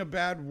saying a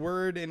bad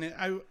word, and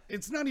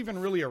it's not even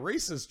really a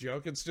racist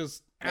joke. It's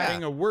just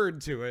adding a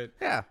word to it.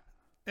 Yeah.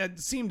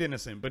 It seemed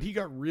innocent, but he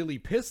got really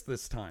pissed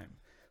this time.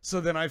 So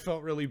then I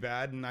felt really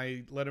bad, and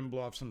I let him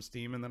blow off some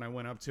steam, and then I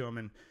went up to him,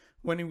 and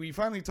when we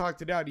finally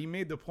talked it out, he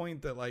made the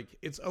point that like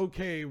it's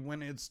okay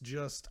when it's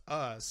just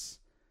us.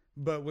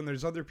 But when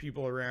there's other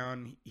people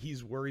around,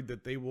 he's worried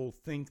that they will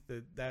think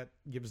that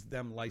gives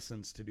them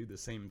license to do the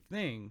same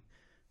thing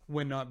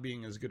when not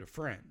being as good of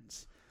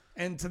friends.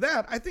 And to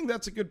that, I think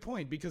that's a good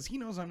point because he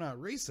knows I'm not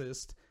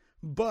racist,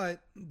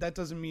 but that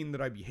doesn't mean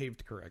that I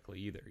behaved correctly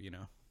either, you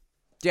know?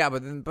 Yeah,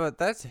 but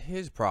that's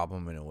his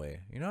problem in a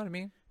way. You know what I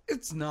mean?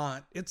 It's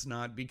not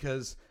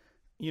because,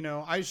 you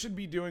know, I should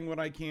be doing what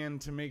I can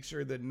to make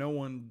sure that no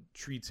one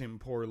treats him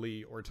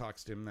poorly or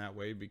talks to him that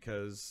way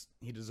because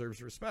he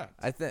deserves respect.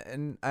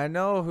 And I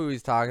know who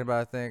he's talking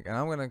about, I think, and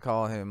I'm going to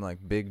call him like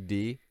Big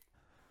D.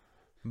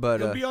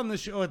 But he'll be on the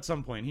show at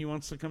some point. He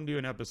wants to come do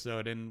an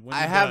episode, and when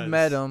I he have does,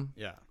 met him.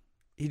 Yeah.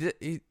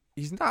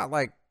 He's not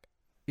like,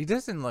 he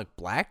doesn't look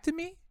black to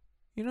me.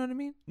 You know what I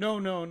mean?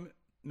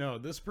 No.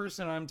 This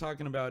person I'm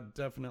talking about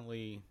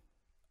definitely.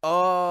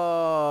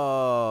 Oh.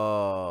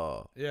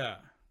 Yeah.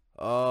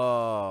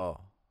 Oh.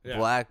 Yeah.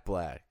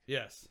 Black.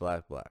 Yes.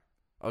 Black.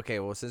 Okay,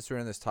 well, since we're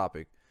in this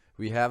topic,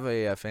 we have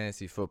a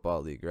fantasy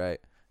football league, right?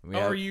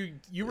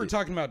 You were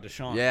talking about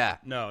Deshaun. Yeah.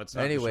 No, it's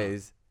not.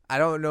 Anyways, I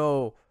don't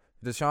know.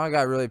 Deshaun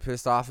got really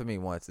pissed off at me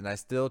once, and I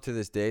still to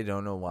this day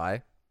don't know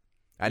why.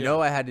 I know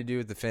I had to do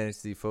with the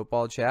fantasy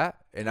football chat,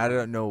 and I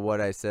don't know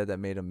what I said that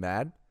made him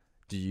mad.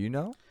 Do you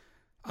know?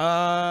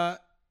 I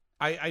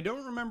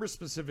don't remember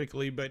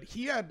specifically, but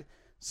he had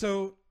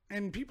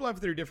and people have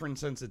their different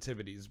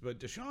sensitivities, but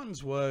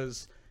Deshaun's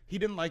was he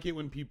didn't like it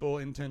when people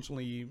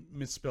intentionally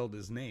misspelled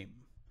his name,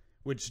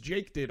 which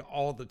Jake did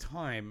all the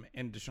time,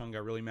 and Deshaun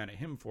got really mad at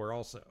him for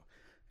also.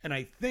 And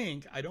I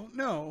don't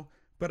know,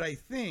 but I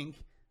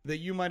think that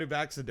you might have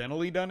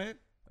accidentally done it.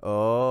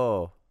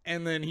 Oh.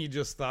 And then he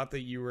just thought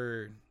that you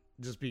were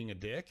just being a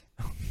dick.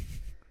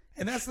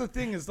 And that's the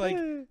thing is like,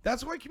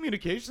 that's why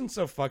communication's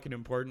so fucking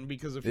important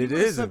because if he would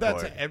have said that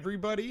to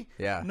everybody,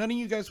 none of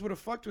you guys would have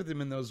fucked with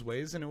him in those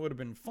ways and it would have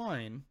been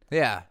fine.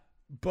 Yeah.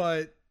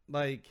 But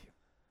like,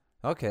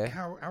 okay.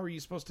 How are you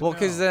supposed to know? Well,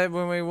 because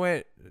when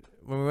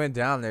we went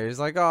down there, he's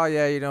like, "Oh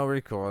yeah, you know,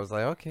 really cool." I was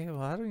like, "Okay,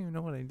 well, I don't even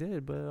know what I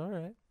did, but all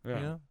right." Yeah.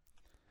 You know?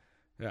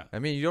 Yeah. I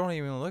mean, you don't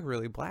even look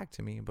really black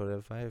to me, but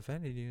if I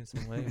offended you in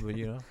some way, but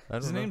you know, I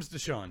don't know. His name's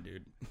Deshaun,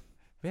 dude.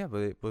 Yeah,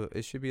 but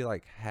it should be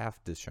like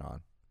half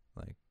Deshaun,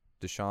 like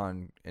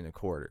Deshaun in a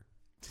quarter,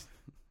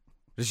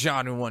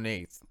 Deshaun in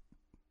 1/8,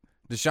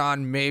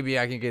 Deshaun. Maybe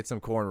I can get some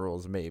corn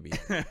rolls, maybe.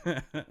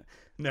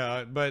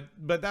 No, but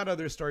that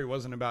other story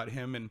wasn't about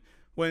him. And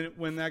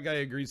when that guy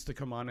agrees to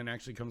come on and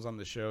actually comes on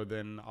the show,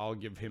 then I'll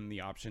give him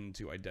the option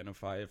to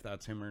identify if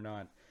that's him or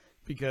not,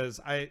 because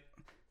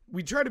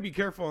we try to be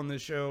careful on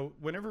this show.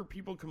 Whenever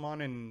people come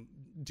on and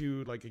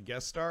do like a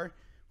guest star,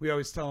 we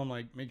always tell them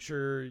like, make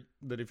sure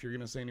that if you're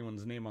going to say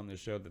anyone's name on this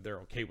show, that they're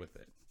okay with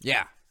it.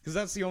 Yeah. Because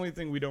that's the only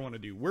thing we don't want to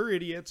do. We're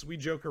idiots. We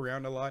joke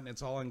around a lot and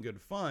it's all in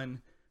good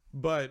fun,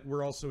 but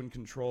we're also in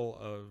control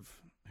of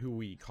who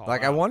we call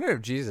Like, out. I wonder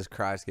if Jesus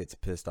Christ gets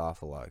pissed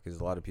off a lot because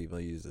a lot of people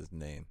use his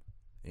name,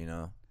 you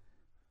know?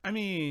 I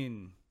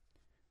mean,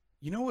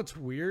 you know what's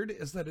weird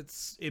is that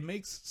it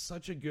makes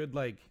such a good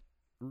like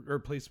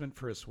replacement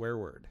for a swear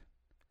word.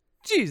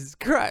 Jesus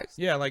Christ.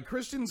 Yeah, like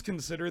Christians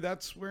consider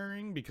that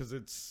swearing because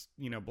it's,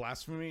 you know,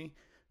 blasphemy,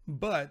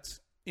 but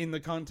in the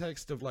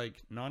context of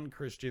like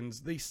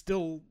non-Christians, they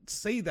still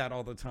say that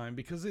all the time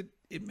because it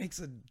makes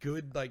a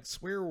good like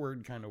swear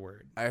word kind of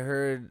word. I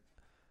don't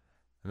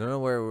know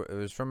where it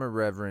was from, a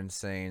reverend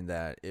saying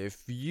that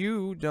if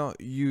you don't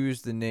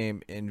use the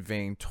name in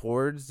vain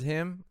towards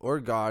him or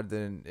God,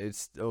 then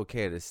it's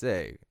okay to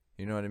say.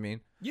 You know what I mean?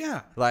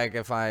 Yeah. Like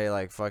if I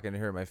like fucking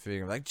hurt my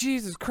finger, I'm like,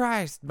 Jesus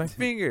Christ, my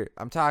finger.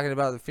 I'm talking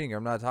about the finger.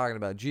 I'm not talking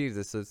about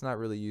Jesus, so it's not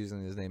really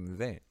using his name in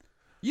vain.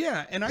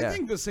 Yeah, and I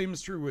think the same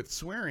is true with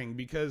swearing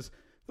because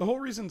the whole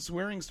reason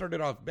swearing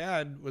started off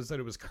bad was that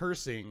it was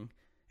cursing,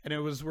 and it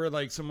was where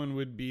like someone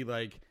would be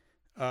like,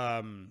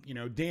 you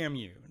know, damn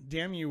you.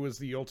 Damn you was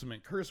the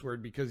ultimate curse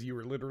word because you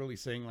were literally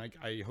saying like,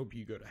 I hope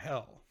you go to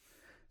hell.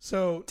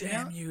 So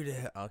damn you to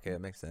hell. Okay, that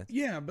makes sense.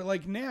 Yeah, but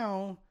like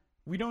now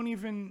we don't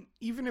even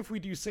if we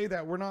do say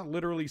that, we're not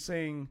literally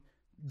saying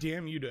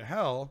damn you to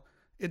hell.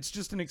 It's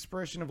just an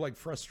expression of like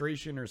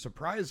frustration or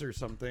surprise or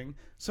something.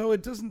 So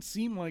it doesn't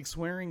seem like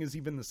swearing is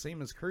even the same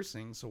as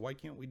cursing. So why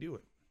can't we do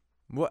it?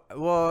 What?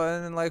 Well,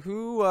 and then like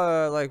who?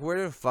 Like where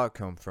did fuck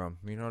come from?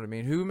 You know what I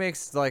mean? Who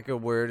makes like a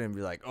word and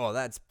be like, oh,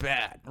 that's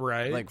bad,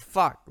 Right? Like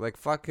fuck. Like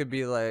fuck could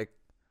be like,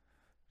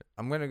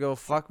 I'm gonna go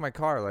fuck my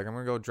car. Like I'm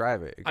gonna go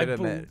drive it. It could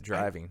have meant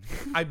driving.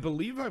 I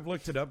believe I've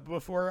looked it up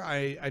before.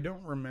 I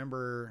don't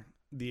remember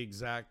the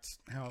exact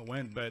how it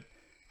went, but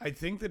I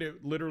think that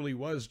it literally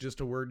was just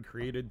a word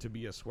created to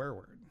be a swear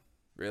word.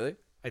 Really?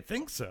 I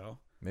think so.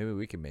 Maybe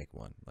we can make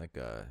one like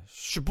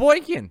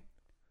Sheboygan.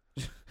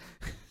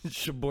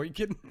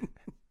 Sheboygan.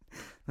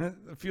 That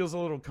feels a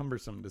little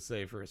cumbersome to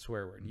say for a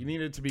swear word. You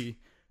need it to be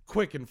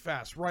quick and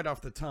fast, right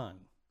off the tongue.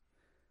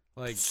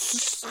 Like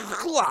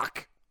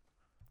Glock.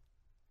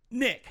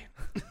 Nick.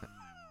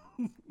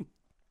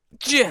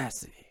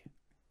 Jesse.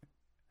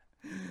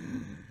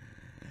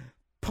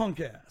 Punk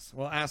ass.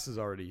 Well, ass is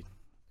already.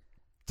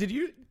 Did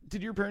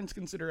your parents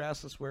consider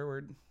ass a swear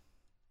word?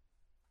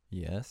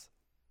 Yes.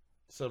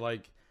 So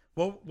like,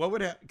 what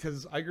would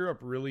because I grew up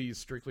really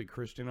strictly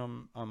Christian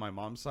on my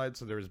mom's side,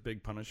 so there was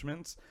big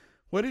punishments.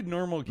 What did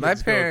normal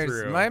kids go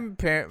through? My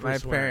swearing?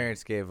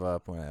 parents gave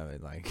up when I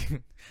would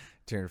like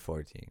turn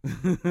 14.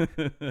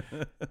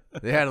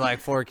 They had like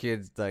 4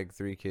 kids, like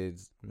 3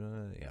 kids.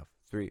 Yeah,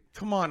 3.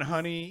 Come on,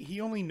 honey.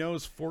 He only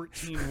knows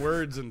 14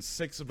 words and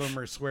 6 of them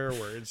are swear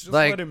words. Just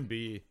Like, let him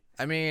be.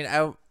 I mean,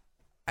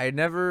 I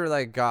never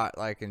like got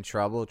like in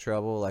trouble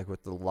like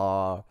with the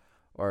law,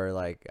 or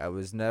like I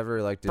was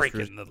never like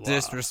Breaking the law.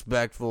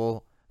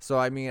 disrespectful. So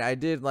I mean, I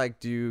did like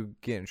get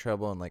in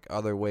trouble in like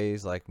other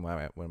ways, like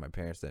when my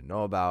parents didn't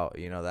know about,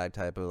 you know, that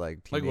type of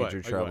like Like teenager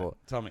what? trouble. Like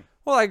what? Tell me.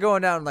 Well, like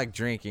going out and like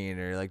drinking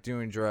or like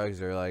doing drugs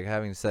or like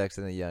having sex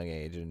at a young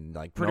age and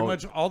like Pretty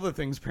much all the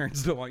things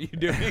parents don't want you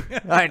doing.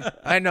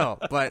 I know,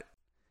 but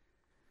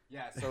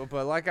yeah. So,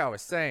 but like I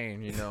was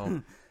saying, you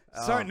know.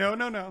 Sorry, no.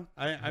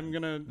 I'm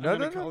gonna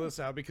call no. this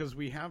out because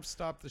we have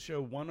stopped the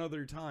show one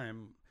other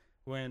time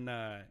when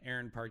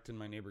Aaron parked in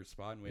my neighbor's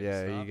spot. And we had to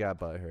Yeah, stop. you got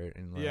butthurt.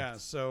 And like, Yeah,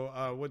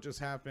 so what just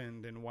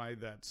happened and why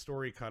that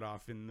story cut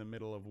off in the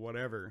middle of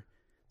whatever?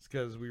 It's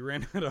because we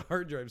ran out of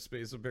hard drive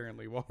space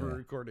apparently while we're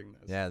recording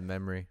this. Yeah, the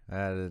memory. I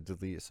had to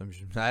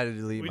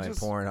delete my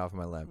porn off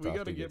my laptop. We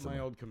got to to get my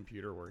some- old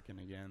computer working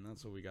again.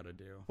 That's what we got to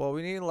do. Well,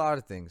 we need a lot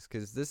of things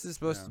because this is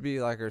supposed to be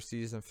like our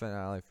season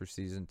finale for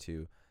season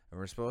 2, and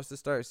we're supposed to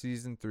start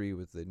season 3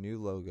 with a new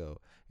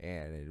logo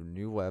and a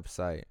new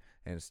website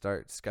and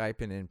start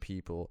Skyping in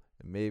people,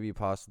 maybe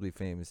possibly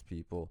famous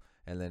people,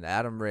 and then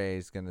Adam Ray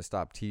is gonna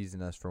stop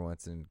teasing us for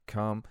once and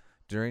come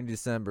during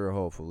December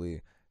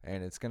hopefully,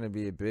 and it's gonna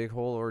be a big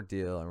whole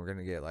ordeal, and we're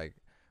gonna get like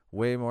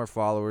way more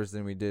followers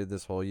than we did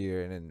this whole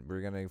year, and then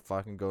we're gonna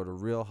fucking go to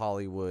real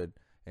Hollywood,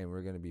 and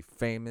we're gonna be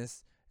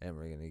famous, and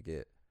we're gonna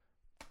get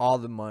all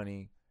the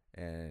money,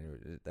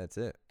 and that's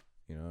it,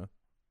 you know.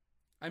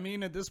 I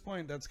mean, at this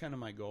point, that's kind of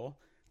my goal.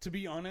 To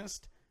be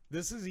honest,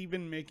 this is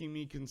even making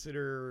me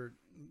consider,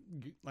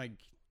 like...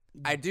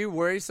 I do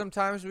worry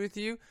sometimes with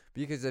you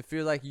because I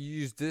feel like you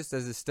use this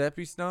as a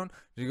stepping stone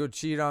to go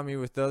cheat on me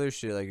with other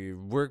shit, like your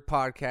work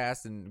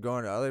podcast and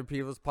going to other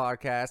people's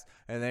podcasts,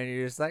 and then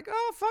you're just like,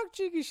 oh, fuck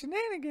cheeky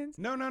shenanigans.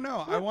 No.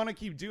 I want to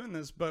keep doing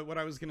this, but what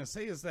I was going to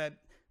say is that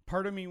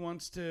part of me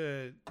wants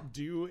to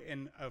do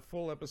a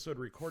full episode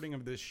recording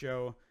of this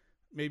show,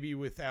 maybe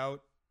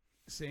without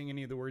saying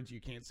any of the words you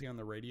can't see on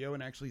the radio,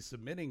 and actually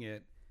submitting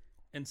it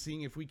and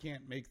seeing if we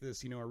can't make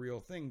this, you know, a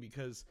real thing,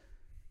 because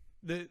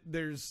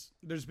there's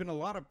been a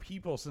lot of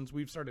people since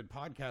we've started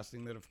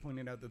podcasting that have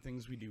pointed out the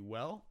things we do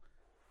well,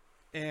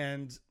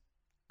 and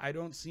I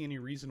don't see any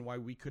reason why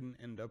we couldn't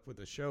end up with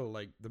a show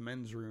like The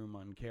Men's Room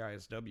on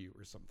KISW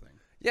or something.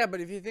 Yeah,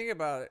 but if you think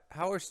about it,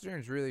 Howard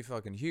Stern's really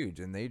fucking huge,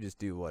 and they just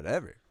do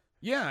whatever.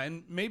 Yeah,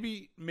 and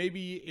maybe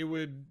it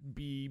would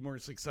be more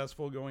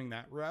successful going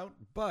that route,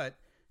 but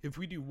if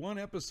we do one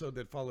episode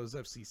that follows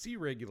FCC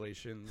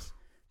regulations,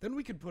 then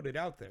we could put it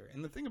out there.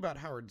 And the thing about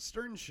Howard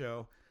Stern's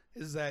show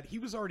is that he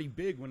was already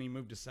big when he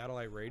moved to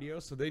satellite radio,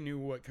 so they knew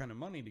what kind of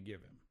money to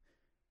give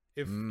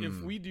him.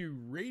 If we do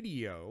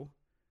radio,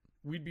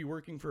 we'd be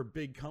working for a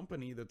big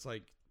company that's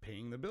like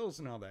paying the bills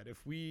and all that.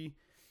 If we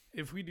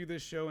do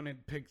this show and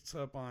it picks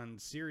up on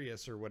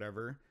Sirius or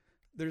whatever,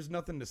 there's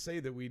nothing to say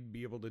that we'd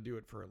be able to do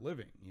it for a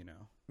living, you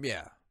know?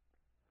 Yeah.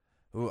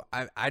 Well,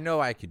 I know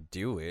I could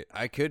do it.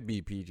 I could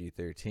be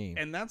PG-13.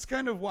 And that's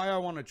kind of why I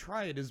want to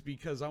try it, is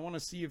because I want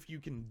to see if you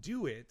can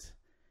do it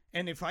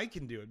and if I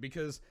can do it,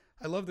 because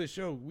I love this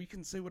show. We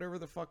can say whatever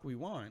the fuck we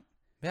want.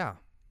 Yeah.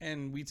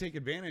 And we take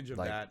advantage of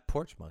Like that.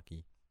 porch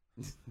monkey.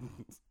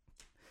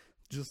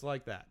 Just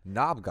like that.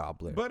 Knob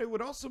gobbler. But it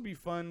would also be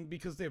fun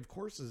because they have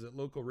courses at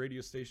local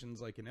radio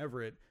stations like in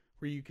Everett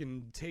where you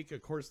can take a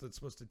course that's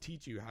supposed to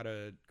teach you how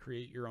to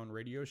create your own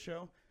radio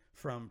show,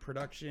 from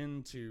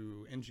production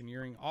to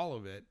engineering, all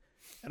of it.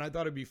 And I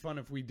thought it'd be fun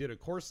if we did a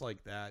course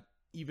like that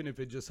even if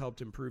it just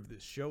helped improve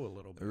this show a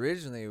little bit.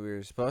 Originally, we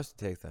were supposed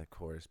to take that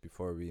course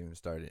before we even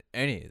started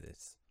any of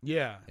this,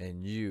 Yeah.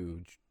 and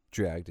you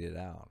dragged it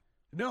out.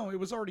 No, it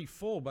was already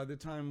full by the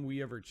time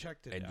we ever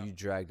checked it And out. you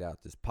dragged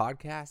out this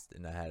podcast,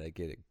 and I had to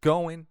get it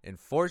going and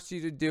force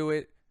you to do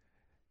it.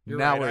 You're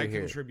now right, we're I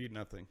here. contribute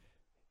nothing.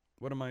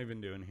 What am I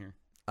even doing here?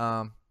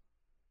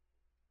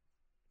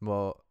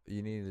 Well,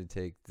 you need to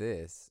take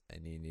this,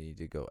 and you need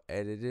to go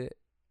edit it,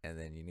 and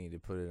then you need to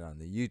put it on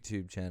the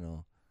YouTube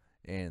channel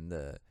and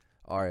the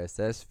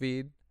RSS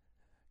feed,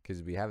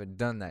 because we haven't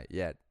done that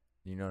yet.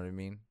 You know what I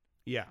mean?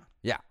 Yeah.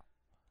 Yeah.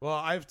 Well,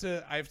 I have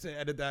to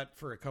edit that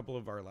for a couple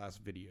of our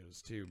last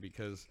videos too,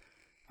 because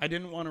I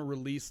didn't want to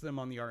release them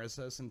on the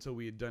RSS until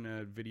we had done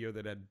a video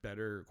that had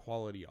better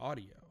quality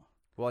audio.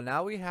 Well,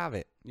 now we have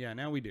it. Yeah,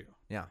 now we do.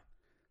 Yeah.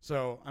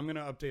 So I'm going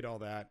to update all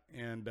that.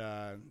 And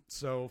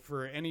so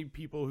for any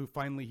people who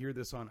finally hear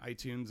this on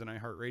iTunes and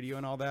iHeartRadio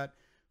and all that,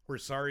 we're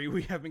sorry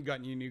we haven't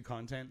gotten you new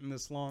content in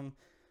this long.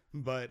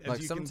 But as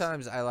Like you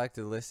sometimes I like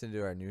to listen to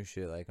our new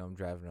shit like I'm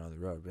driving on the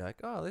road. Be like,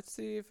 oh, let's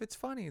see if it's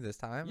funny this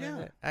time. Yeah.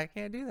 And I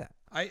can't do that.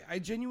 I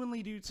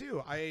genuinely do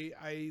too.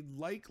 I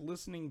like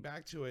listening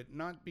back to it,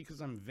 not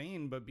because I'm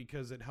vain, but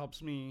because it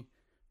helps me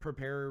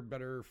prepare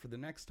better for the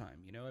next time.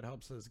 You know, it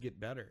helps us get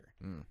better.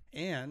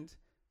 And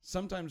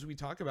sometimes we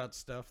talk about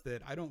stuff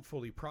that I don't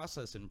fully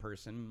process in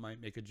person, might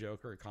make a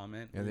joke or a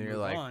comment. And then we you're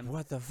move like, on.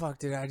 what the fuck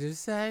did I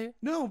just say?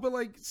 No, but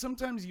like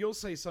sometimes you'll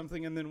say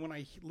something, and then when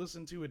I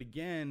listen to it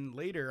again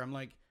later, I'm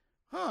like,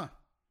 huh,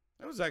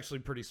 that was actually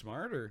pretty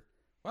smart, or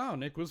wow,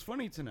 Nick was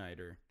funny tonight,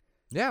 or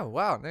Yeah,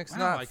 wow. Nick's wow,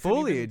 not I couldn't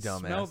fully a even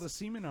smell the dumbass.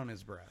 semen on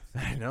his breath.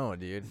 I know,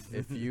 dude.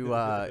 If you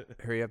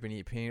hurry up and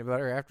eat peanut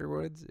butter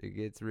afterwards, it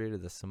gets rid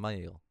of the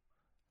smell.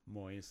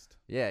 Moist.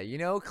 Yeah, you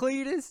know,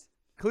 Cletus?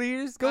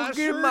 Cletus, go I get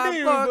sure my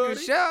do, fucking buddy.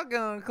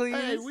 shotgun,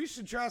 Cletus. Hey, we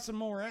should try some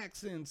more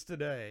accents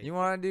today. You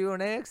want to do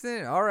an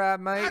accent? All right, I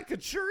mate.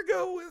 could sure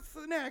go with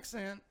an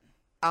accent.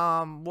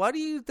 What do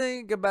you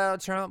think about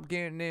Trump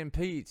getting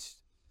impeached?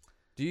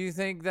 Do you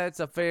think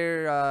that's a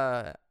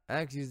fair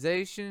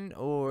accusation,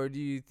 or do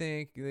you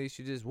think they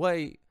should just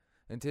wait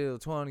until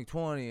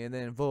 2020 and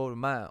then vote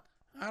him out?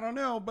 I don't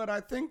know, but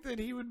I think that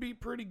he would be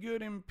pretty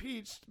good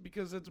impeached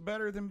because it's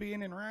better than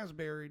being in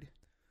raspberried.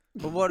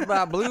 But what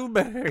about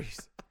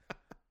blueberries?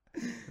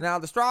 Now,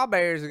 the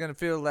strawberries are going to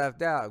feel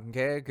left out,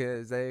 okay,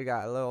 because they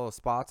got little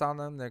spots on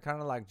them. They're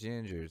kind of like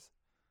gingers.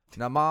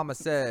 Now, Mama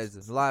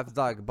says life is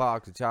like a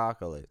box of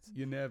chocolates.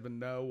 You never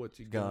know what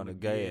you're Gonna gonna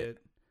get. get.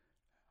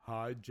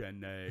 Hi,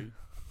 Jenny.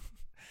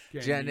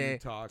 Can Jenny, you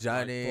talk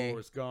Johnny. like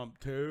Forrest Gump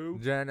too?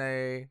 Jenny,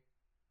 I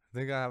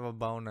think I have a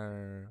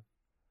boner.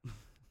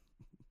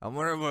 I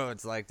wonder what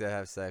it's like to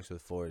have sex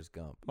with Forrest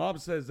Gump. Mom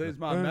says there's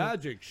my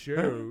magic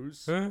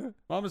shoes.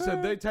 Mama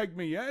said they take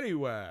me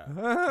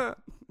anywhere.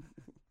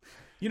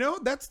 You know,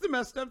 that's the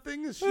messed up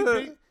thing is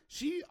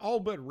she all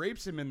but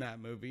rapes him in that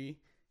movie,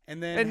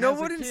 and then And has no a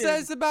one kid,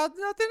 says about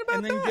nothing about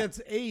and then that.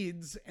 gets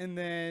AIDS, and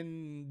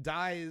then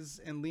dies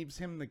and leaves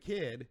him the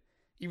kid,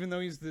 even though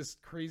he's this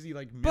crazy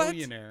like But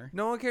millionaire.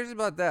 no one cares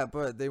about that,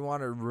 but they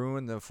want to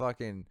ruin the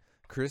fucking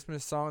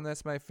Christmas song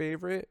that's my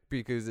favorite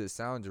because it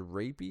sounds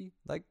rapey.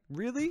 Like,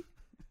 really?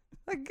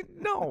 Like,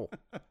 no.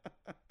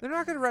 They're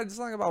not going to write a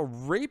song about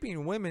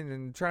raping women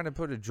and trying to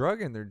put a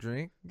drug in their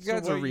drink. You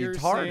guys so are what you're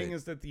saying retarded.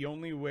 is that the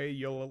only way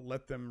you'll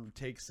let them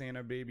take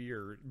Santa Baby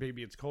or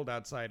Baby It's Cold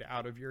Outside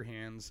out of your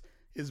hands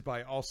is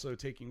by also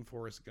taking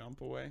Forrest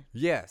Gump away?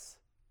 Yes.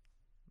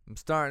 I'm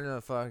starting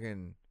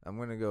to I'm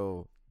going to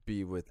go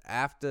be with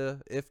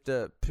AFTA,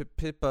 IFTA,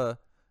 PIPA.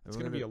 It's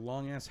going to be a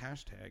long-ass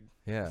hashtag.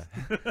 Yeah.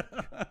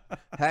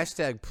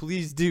 Hashtag,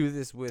 please do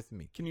this with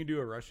me. Can you do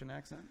a Russian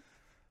accent?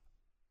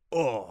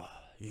 Oh,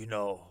 you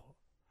know.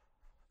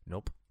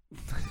 Nope.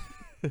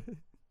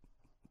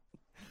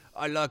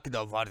 I like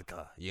the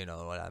vodka. You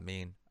know what I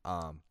mean?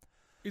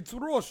 It's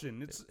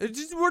Russian. It's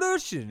just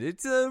Russian.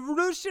 It's a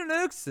Russian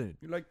accent.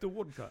 You like the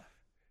vodka.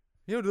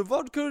 You know, the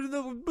vodka and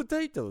the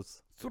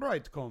potatoes. That's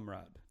right,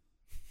 comrade.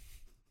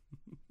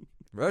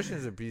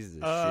 Russians are pieces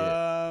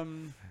of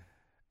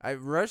shit.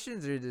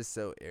 Russians are just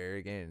so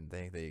arrogant and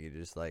think they could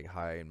just like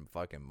high and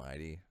fucking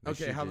mighty. They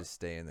Okay, should just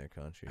stay in their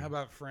country. How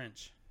about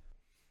French?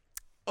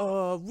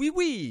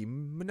 Oui,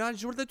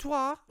 ménage de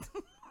toi.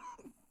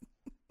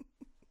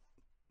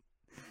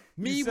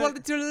 Me said-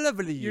 want to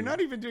lovely. You're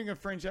not even doing a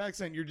French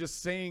accent. You're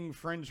just saying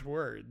French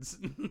words.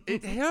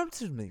 It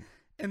helps me.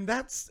 And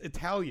that's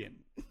Italian.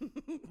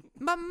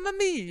 Mamma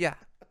mia.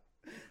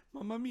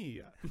 Mamma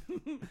mia.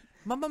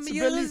 Mamma It's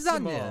mia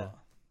bellissimo. lasagna.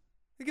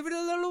 Give it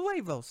a little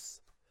huevos.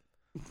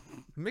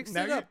 Mix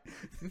Now it up.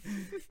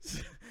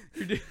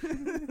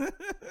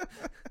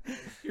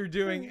 You're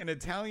doing an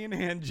Italian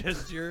hand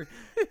gesture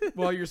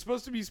while you're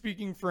supposed to be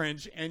speaking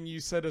French, and you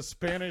said a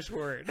Spanish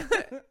word.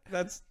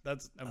 That's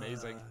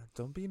amazing.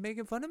 Don't be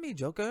making fun of me,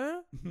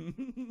 Joker.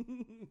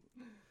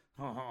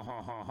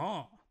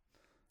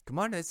 Come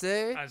on, I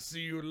say. I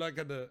see you like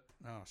at the.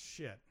 Oh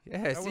shit!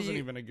 Yeah, that wasn't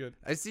even a good.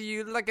 I see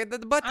you like at the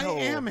I butthole.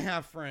 am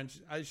half French.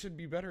 I should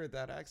be better at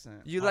that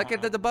accent. You like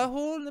it at the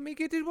butthole? Let me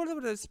get it one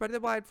of the spread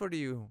it wide for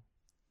you.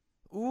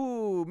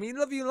 Ooh, me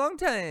love you long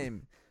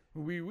time.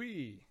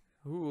 Wee.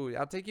 Ooh,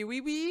 I'll take you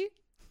wee.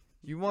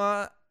 You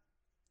want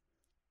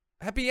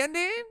happy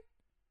ending?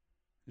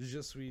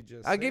 Je suis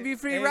just. I'll give you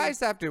free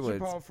rice afterwards. Je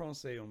parle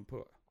français un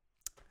peu.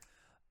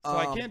 So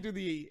I can't do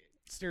the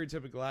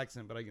stereotypical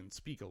accent, but I can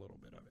speak a little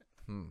bit of it.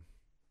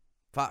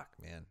 Fuck,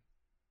 man.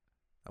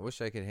 I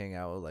wish I could hang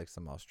out with like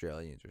some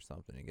Australians or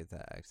something and get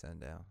that accent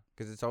down.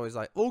 Because it's always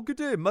like, oh, good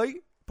day,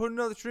 mate. Put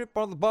another shrimp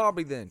on the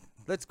barbie then.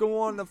 Let's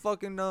go on the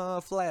fucking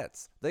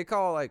flats. They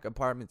call like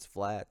apartments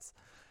flats.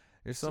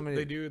 There's so many.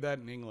 They do that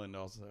in England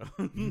also.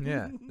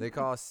 Yeah, they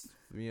call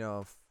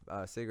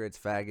cigarettes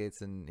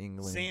faggots in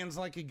England. Sounds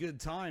like a good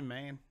time,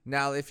 man.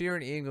 Now, if you're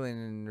in England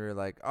and you're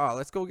like, oh,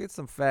 let's go get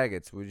some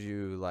faggots,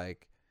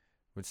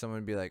 would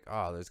someone be like,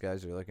 oh, those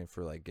guys are looking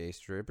for like gay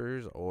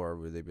strippers, or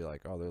would they be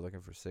like, oh, they're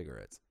looking for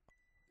cigarettes?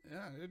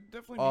 Yeah, it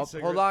definitely Oh, means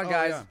cigarettes. hold on,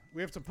 guys. Yeah.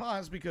 We have to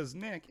pause because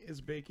Nick is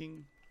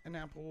baking an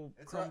apple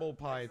crumble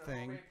pie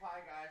thing.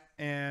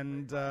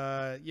 And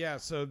yeah,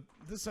 so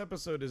this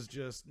episode is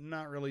just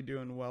not really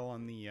doing well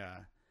on the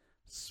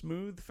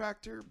smooth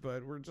factor,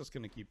 but we're just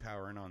going to keep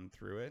powering on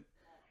through it.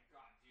 Oh my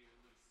god, dude,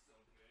 it looks so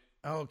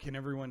good. Oh, can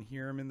everyone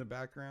hear him in the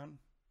background?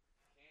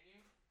 Can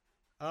you?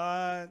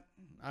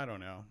 I don't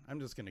know. I'm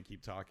just going to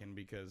keep talking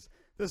because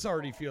this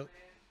already feels...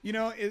 You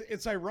know,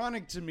 it's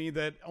ironic to me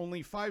that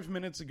only 5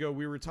 minutes ago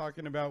we were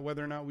talking about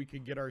whether or not we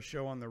could get our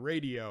show on the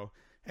radio,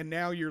 and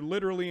now you're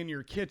literally in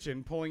your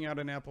kitchen pulling out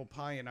an apple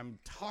pie and I'm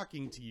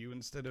talking to you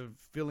instead of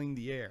filling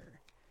the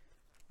air.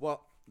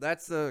 Well,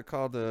 that's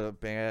called a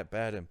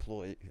bad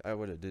employee. I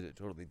would have did it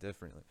totally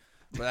differently.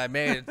 But I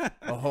made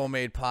a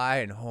homemade pie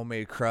and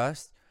homemade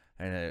crust,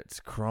 and it's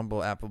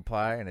crumble apple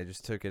pie, and I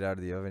just took it out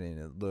of the oven, and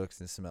it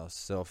looks and smells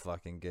so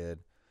fucking good.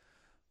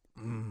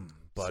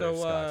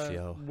 Butterscotch,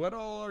 yo. What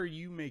all are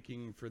you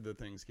making for the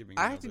Thanksgiving?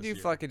 I have to do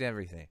fucking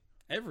everything.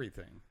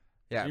 Everything?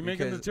 Yeah, you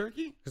making the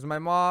turkey? Because my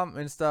mom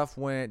and stuff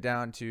went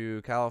down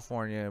to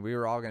California. We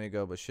were all going to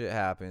go, but shit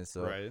happened.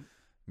 So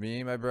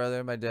me, my brother,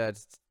 and my dad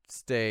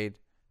stayed.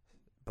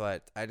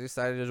 But I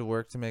decided to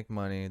work to make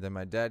money. Then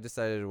my dad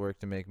decided to work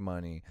to make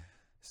money.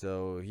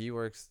 So he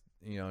works,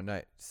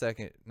 night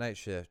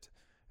shift.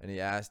 And he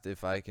asked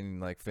if I can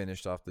like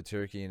finish off the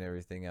turkey and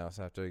everything else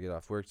after I get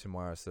off work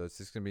tomorrow. So it's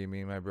just going to be me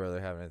and my brother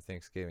having a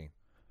Thanksgiving.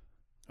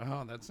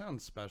 Oh, that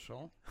sounds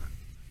special.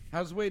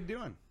 How's Wade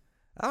doing?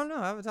 I don't know.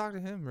 I haven't talked to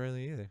him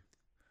really either.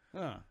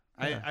 Huh.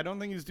 Yeah. I don't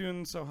think he's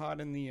doing so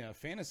hot in the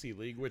fantasy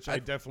league, which I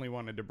definitely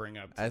wanted to bring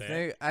up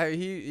today. I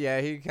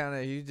think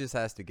he just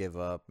has to give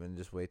up and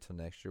just wait till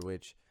next year,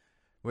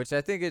 which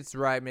I think it's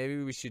right.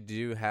 Maybe we should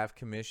do half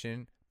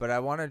commission, but I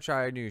want to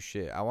try new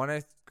shit. I want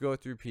to go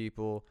through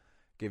people,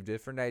 give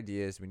different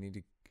ideas. We need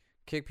to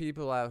kick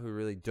people out who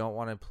really don't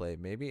want to play.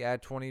 Maybe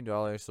add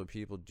 $20 so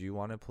people do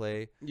want to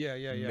play. Yeah.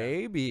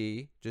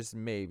 Maybe, just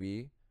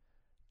maybe,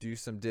 do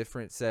some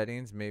different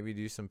settings. Maybe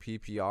do some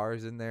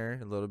PPRs in there,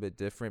 a little bit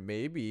different.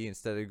 Maybe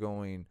instead of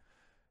going,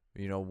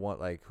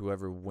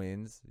 whoever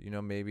wins,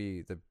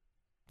 maybe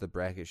the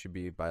bracket should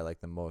be by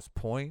like the most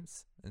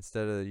points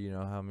instead of,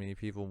 how many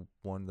people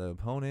won the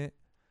opponent.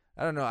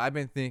 I don't know. I've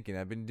been thinking.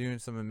 I've been doing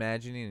some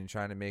imagining and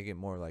trying to make it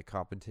more like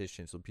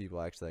competition so people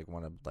actually like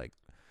want to like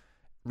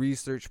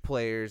research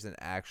players and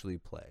actually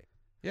play.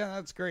 Yeah,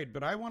 that's great.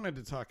 But I wanted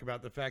to talk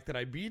about the fact that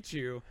I beat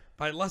you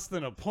by less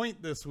than a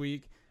point this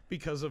week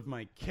because of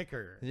my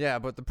kicker. Yeah,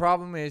 but the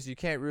problem is you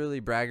can't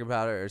really brag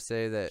about it or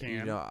say that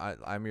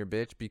I'm your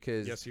bitch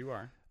because yes, you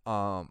are.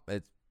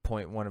 It's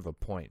 0.1 of a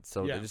point,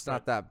 so it's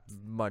not that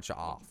much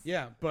off.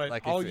 Yeah, but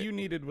like all you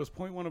needed was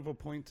 0.1 of a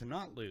point to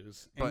not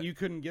lose, and you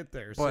couldn't get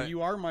there. So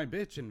you are my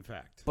bitch, in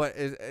fact. But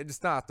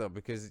it's not though,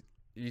 because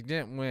you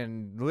didn't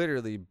win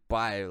literally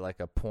by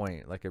like a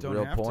point, like a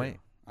real point,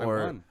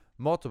 or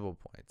multiple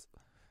points.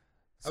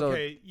 So,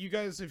 okay, you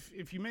guys,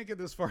 if you make it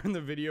this far in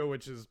the video,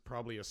 which is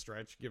probably a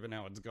stretch given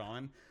how it's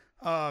gone,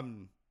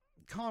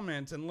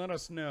 comment and let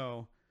us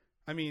know.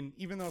 I mean,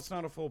 even though it's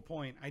not a full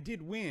point, I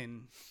did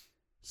win.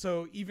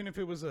 So even if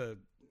it was a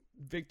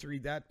victory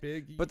that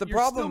big, but the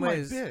problem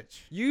is,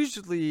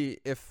 usually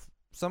if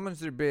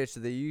someone's their bitch,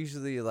 they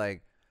usually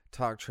like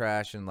talk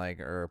trash and like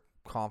are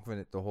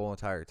confident the whole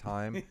entire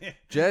time.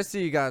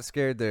 Jesse got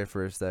scared there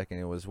for a second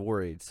and was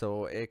worried,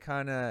 so it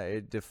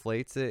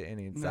deflates it and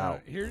it's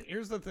out.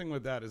 Here's the thing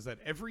with that is that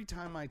every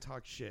time I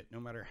talk shit,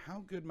 no matter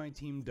how good my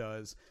team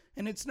does,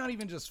 and it's not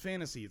even just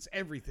fantasy, it's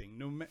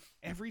everything.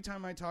 Every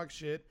time I talk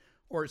shit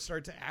or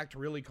start to act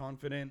really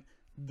confident,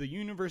 the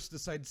universe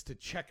decides to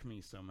check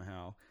me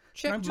somehow.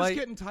 And I'm just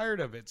getting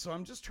tired of it, so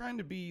I'm just trying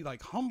to be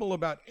like humble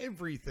about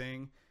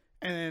everything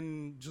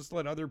and just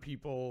let other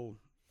people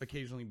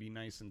occasionally be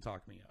nice and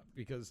talk me up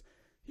because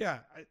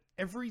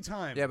every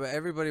time. Yeah, but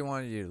everybody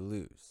wanted you to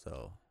lose,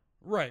 so.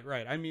 Right.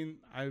 I mean,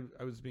 I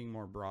was being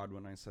more broad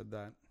when I said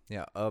that.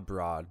 Yeah,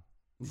 abroad.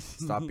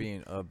 Stop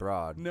being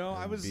abroad. No,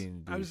 I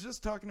was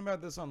just talking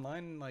about this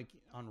online, like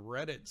on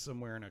Reddit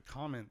somewhere in a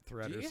comment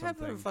thread or something. Do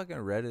you have a fucking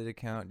Reddit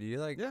account? Do you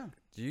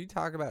do you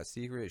talk about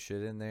secret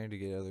shit in there to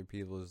get other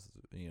people's,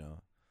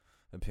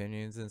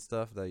 opinions and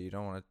stuff that you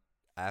don't want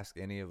to ask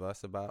any of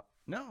us about?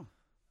 No.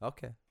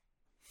 Okay.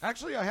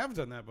 Actually, I have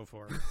done that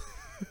before.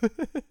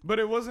 But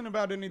it wasn't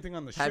about anything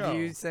on the show. Have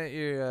you sent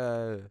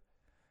your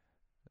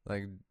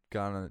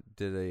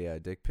did a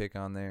dick pic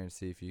on there and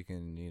see if you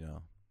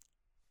can,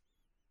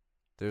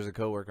 There's a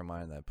coworker of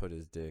mine that put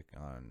his dick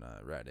on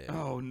Reddit.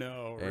 Oh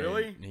no, and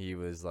really? He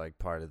was like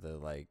part of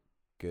the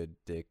good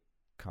dick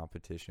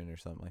competition or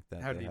something like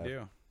that. How did he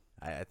do?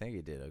 I think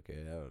he did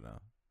okay. I don't know.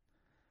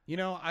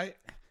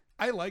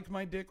 I like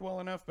my dick well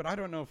enough, but I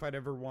don't know if I'd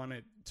ever want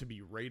it to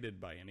be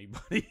rated by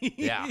anybody.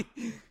 Yeah.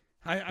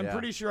 I'm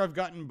pretty sure I've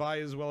gotten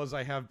by as well as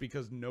I have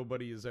because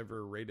nobody has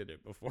ever rated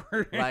it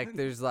before.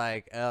 There's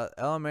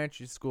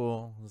elementary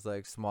school is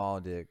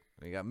small dick.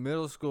 You got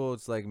middle school,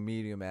 it's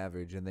medium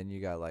average, and then you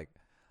got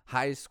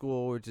high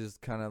school, which is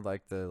kind of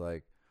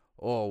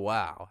oh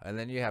wow, and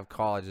then you have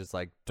college. It's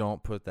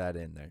don't put that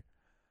in there.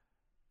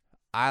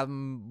 I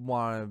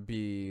want to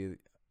be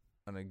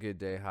on a good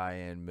day high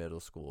end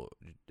middle school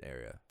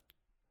area.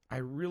 I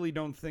really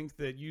don't think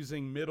that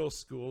using middle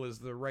school is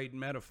the right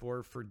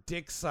metaphor for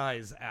dick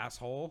size,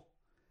 asshole.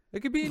 It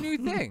could be a new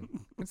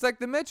thing. It's like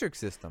the metric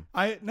system.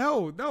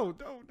 No.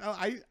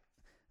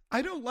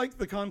 I don't like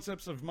the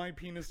concepts of my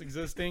penis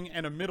existing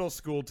and a middle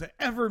school to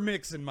ever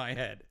mix in my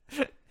head.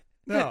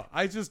 No,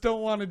 I just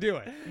don't want to do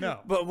it.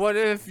 No. But what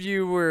if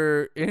you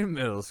were in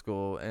middle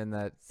school and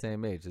that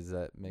same age? Does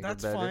that make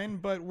That's it better? fine,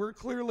 but we're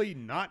clearly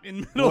not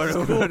in middle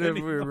school What if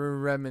we anymore. were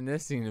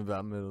reminiscing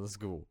about middle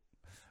school?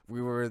 We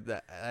were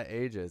that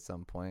age at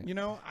some point.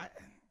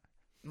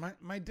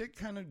 My dick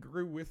kind of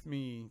grew with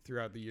me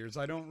throughout the years.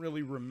 I don't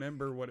really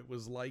remember what it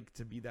was like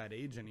to be that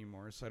age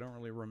anymore, so I don't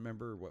really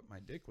remember what my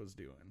dick was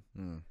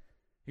doing.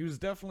 He was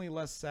definitely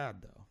less sad,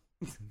 though.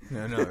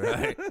 I know,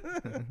 right?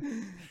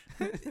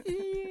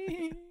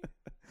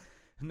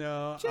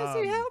 No,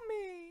 Jesse, help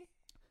me.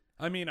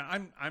 I mean,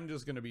 I'm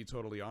just gonna be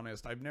totally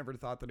honest. I've never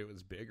thought that it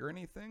was big or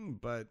anything,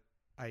 but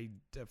I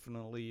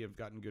definitely have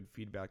gotten good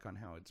feedback on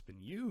how it's been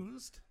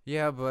used.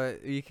 Yeah,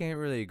 but you can't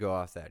really go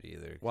off that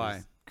either. 'Cause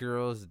Why?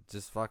 Girls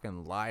just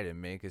fucking lie to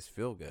make us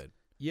feel good.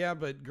 Yeah,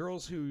 but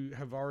girls who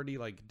have already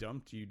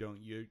dumped you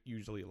don't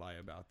usually lie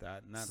about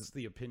that, and that's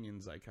the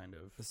opinions I kind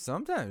of.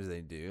 Sometimes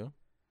they do.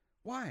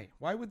 Why?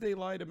 Why would they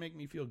lie to make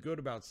me feel good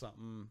about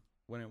something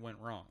when it went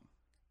wrong?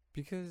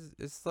 Because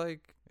it's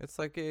an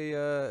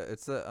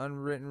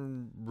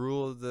unwritten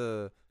rule of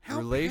the How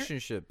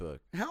relationship book.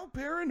 How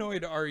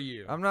paranoid are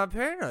you? I'm not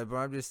paranoid, but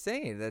I'm just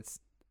saying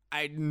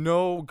I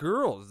know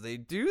girls, they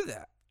do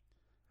that.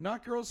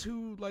 Not girls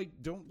who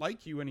don't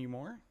like you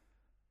anymore.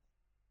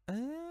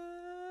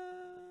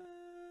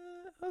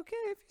 Okay,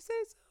 if you say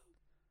so.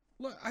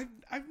 Look,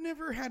 I've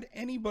never had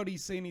anybody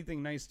say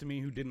anything nice to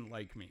me who didn't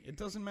like me. It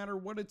doesn't matter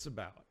what it's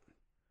about.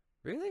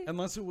 Really?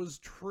 Unless it was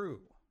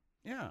true.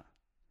 Yeah.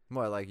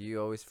 What,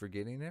 you always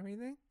forgetting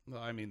everything?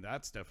 Well, I mean,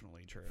 that's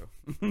definitely true.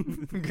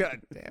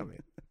 God damn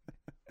it.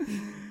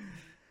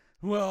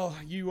 Well,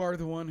 you are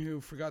the one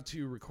who forgot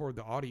to record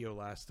the audio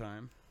last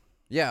time.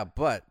 Yeah,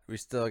 but we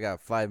still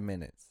got 5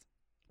 minutes.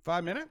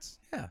 5 minutes?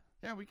 Yeah.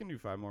 Yeah, we can do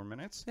 5 more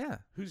minutes. Yeah.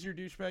 Who's your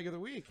douchebag of the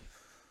week?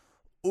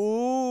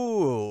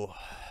 Ooh.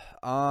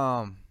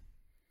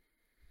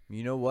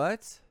 You know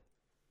what?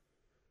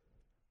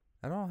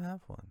 I don't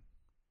have one.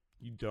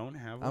 You don't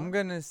have one? I'm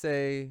going to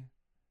say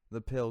the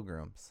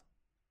Pilgrims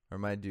are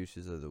my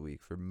douches of the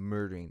week for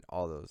murdering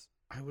all those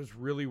I was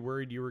really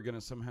worried you were going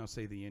to somehow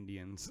say the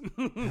Indians.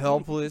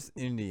 helpless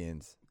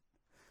Indians.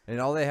 And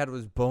all they had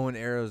was bow and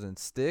arrows and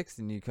sticks,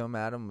 and you come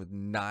at them with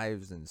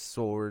knives and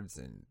swords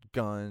and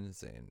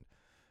guns and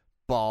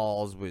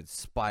balls with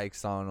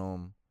spikes on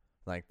them,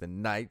 like the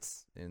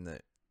knights in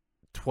the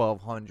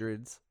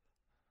 1200s.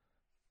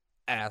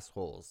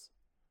 Assholes.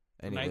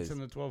 Knights in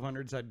the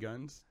 1200s had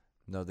guns?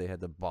 No, they had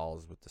the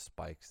balls with the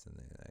spikes, and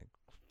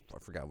I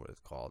forgot what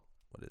it's called.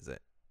 What is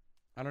it?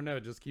 I don't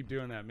know. Just keep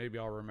doing that. Maybe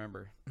I'll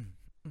remember.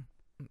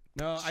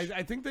 No,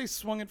 I think they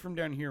swung it from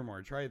down here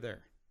more. Try it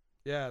there.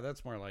 Yeah,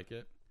 that's more like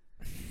it.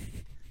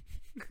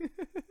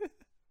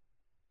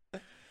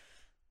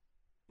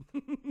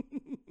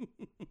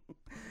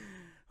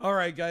 All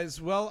right,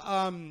 guys. Well,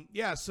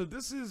 yeah, so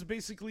this is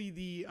basically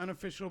the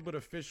unofficial but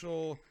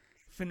official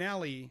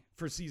finale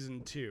for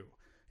season 2.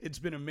 It's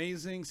been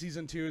amazing.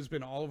 Season 2 has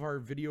been all of our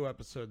video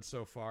episodes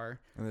so far.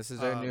 And this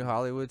is our new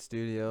Hollywood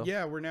studio.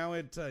 Yeah, we're now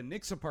at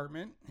Nick's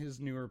apartment, his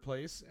newer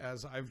place,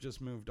 as I've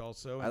just moved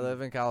also. I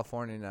live in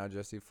California now.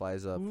 Jesse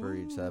flies up for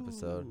each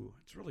episode. Ooh,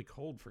 it's really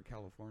cold for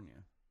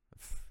California.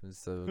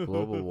 It's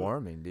global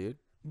warming, dude.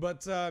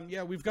 But,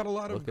 yeah, we've got a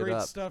lot of Look it great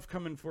up. stuff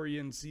coming for you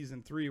in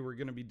season 3. We're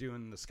going to be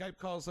doing the Skype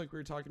calls like we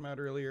were talking about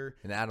earlier.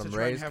 And Adam to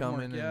try and Ray's have more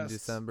coming in guests.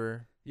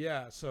 December.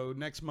 Yeah, so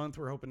next month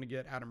we're hoping to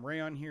get Adam Ray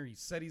on here. He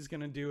said he's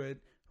going to do it.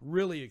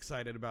 Really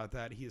excited about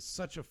that. He is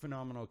such a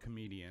phenomenal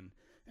comedian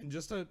and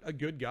just a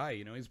good guy.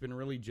 You know, he's been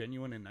really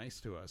genuine and nice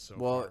to us so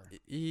far.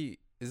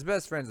 His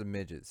best friend's a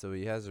midget, so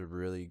he has a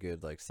really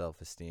good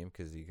self-esteem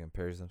because he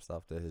compares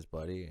himself to his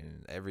buddy,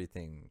 and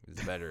everything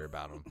is better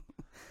about him.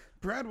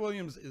 Brad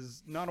Williams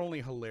is not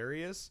only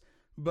hilarious,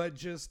 but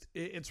just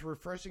it's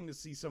refreshing to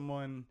see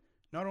someone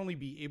not only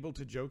be able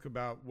to joke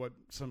about what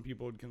some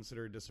people would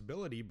consider a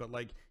disability, but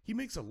like he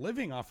makes a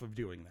living off of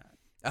doing that.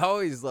 I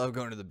always love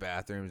going to the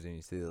bathrooms and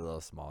you see the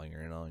little small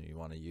urinal and you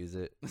want to use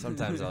it.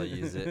 Sometimes I'll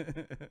use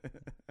it.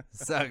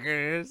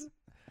 Suckers.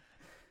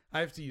 I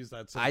have to use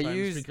that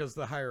sometimes because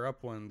the higher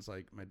up ones,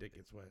 like my dick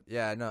gets wet.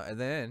 Yeah, no, and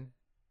then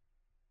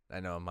I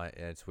know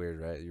it's weird,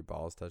 right? Your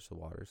balls touch the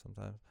water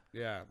sometimes.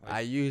 Yeah,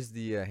 I use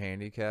the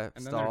handicap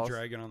and then stalls. they're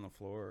dragging on the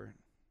floor.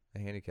 The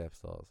handicap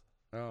stalls.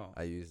 Oh,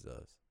 I use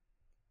those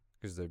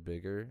because they're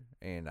bigger,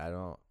 and I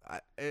don't.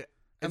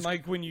 And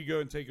like when you go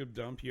and take a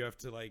dump, you have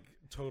to like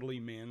totally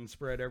man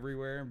spread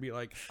everywhere and be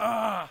like,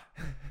 ah.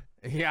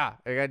 Yeah,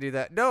 I gotta do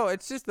that. No,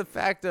 it's just the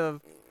fact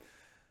of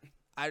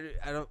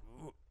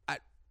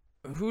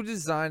who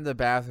designed the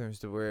bathrooms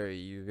to where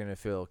you're gonna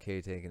feel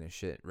okay taking a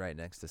shit right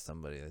next to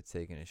somebody that's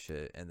taking a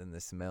shit, and then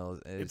the smell.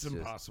 It's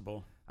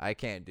impossible. I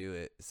can't do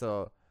it.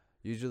 So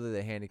usually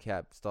the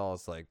handicap stall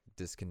is like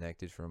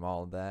disconnected from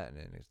all of that, and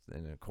then it's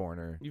in a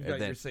corner. You've got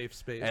your safe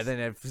space. And then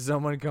if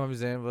someone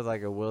comes in with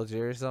like a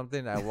wheelchair or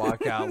something, I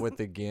walk out with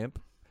the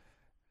gimp.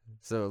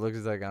 So it looks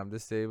like I'm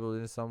disabled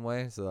in some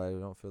way, so I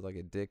don't feel like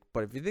a dick.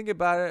 But if you think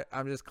about it,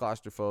 I'm just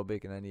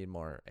claustrophobic and I need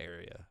more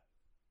area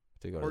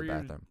to go to the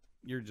bathroom.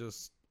 You're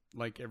just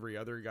like every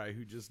other guy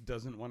who just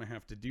doesn't want to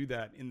have to do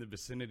that in the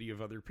vicinity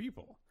of other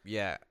people.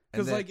 Yeah.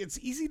 Because like it's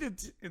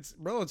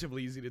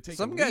relatively easy to take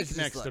some a guys leak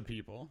next to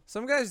people.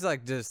 Some guys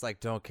just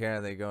don't care.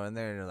 They go in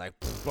there and they're like,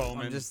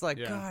 Bowman. I'm just like,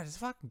 God,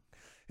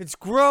 it's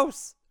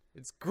gross.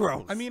 It's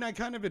gross. I mean, I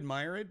kind of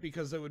admire it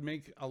because it would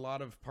make a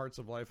lot of parts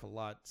of life a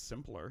lot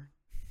simpler.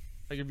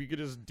 Like if you could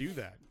just do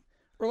that.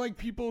 Or like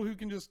people who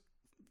can just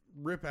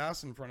rip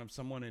ass in front of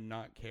someone and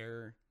not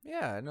care.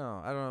 Yeah,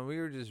 no, I don't know. We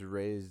were just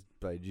raised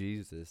by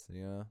Jesus,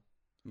 you know?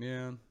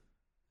 Yeah.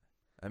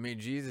 I mean,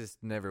 Jesus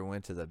never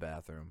went to the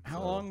bathroom.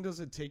 How long does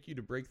it take you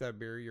to break that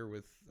barrier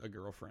with a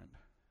girlfriend?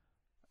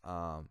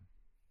 I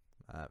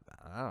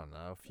don't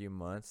know, a few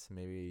months,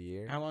 maybe a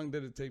year. How long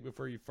did it take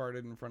before you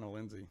farted in front of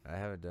Lindsay? I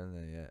haven't done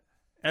that yet.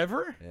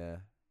 Ever? Yeah.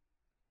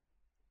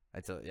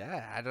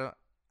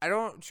 I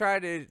don't try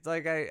to,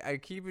 like, I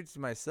keep it to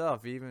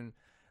myself. Even,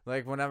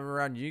 like, when I'm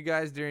around you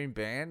guys during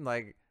band,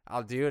 like,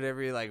 I'll do it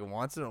every, like,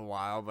 once in a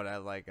while, but I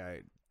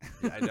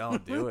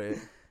don't do it.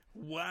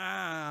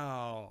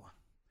 Wow.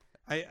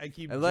 I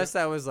keep... Unless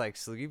I was, like,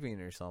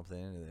 sleeping or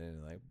something, and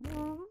then, like,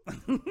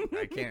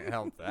 I can't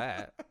help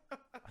that.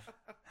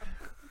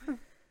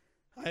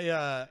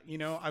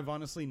 I've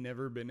honestly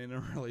never been in a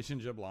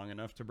relationship long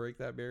enough to break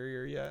that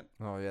barrier yet.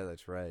 Oh yeah,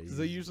 that's right. Because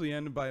they usually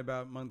end by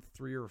about month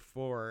 3 or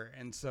 4,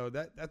 and so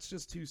that's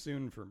just too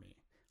soon for me.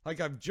 Like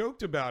I've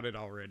joked about it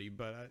already,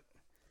 but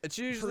it's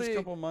usually first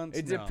couple months.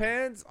 It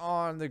depends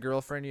on the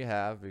girlfriend you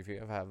have. If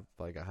you have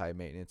like a high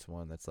maintenance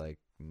one, that's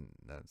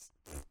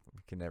we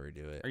can never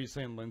do it. Are you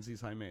saying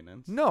Lindsay's high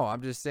maintenance? No,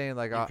 I'm just saying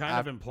like you're kind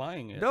of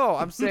implying it. No,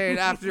 I'm saying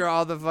after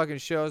all the fucking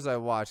shows I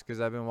watched,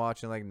 because I've been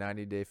watching like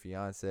 90 Day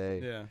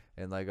Fiance,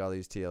 and like all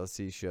these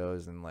TLC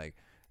shows, and like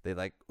they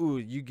like, ooh,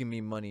 you give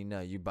me money now,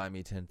 you buy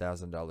me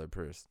 $10,000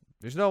 purse.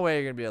 There's no way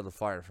you're gonna be able to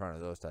fart in front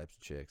of those types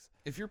of chicks.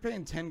 If you're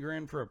paying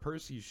 $10,000 for a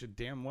purse, you should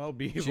damn well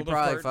be able She'd to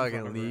probably fart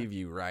fucking leave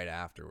you right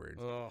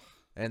afterwards. Ugh.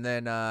 And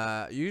then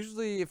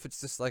usually if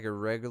it's just like a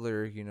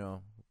regular,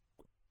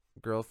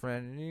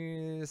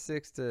 girlfriend,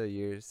 6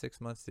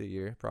 months to a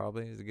year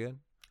probably is good.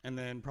 And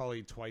then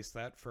probably twice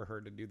that for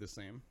her to do the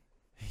same.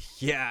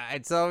 Yeah,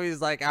 it's always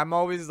like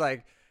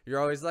you're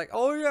always like,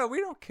 oh yeah,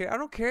 we don't care, I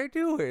don't care,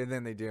 do it, and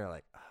then they do it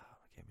like, oh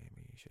okay,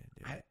 maybe you shouldn't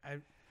do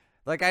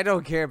it. I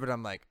don't care, but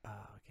I'm like, oh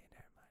okay,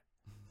 never mind.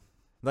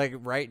 Like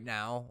right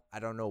now, I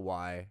don't know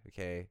why.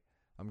 Okay,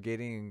 I'm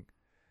getting.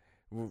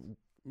 You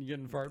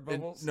getting fart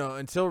bubbles? No,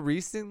 until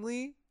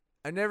recently,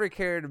 I never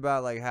cared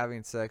about like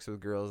having sex with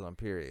girls on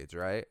periods,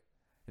 right?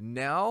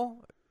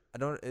 Now,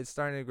 it's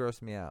starting to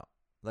gross me out.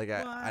 Like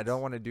I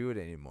don't want to do it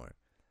anymore.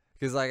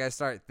 Cuz like I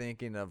start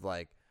thinking of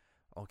like,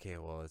 okay,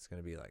 well, it's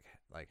going to be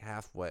like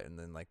half wet, and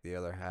then like the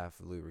other half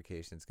of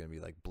lubrication is going to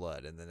be like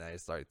blood, and then I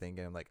start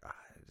thinking, I'm like,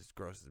 it just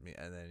grosses me,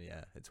 and then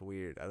yeah, it's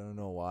weird. I don't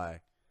know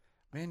why.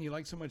 Man, you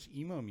like so much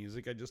emo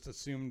music, I just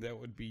assumed that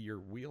would be your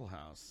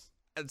wheelhouse.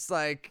 It's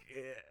like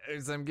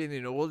as I'm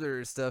getting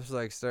older, stuff's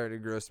like starting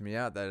to gross me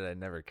out that I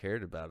never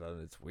cared about.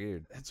 It's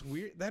weird. That's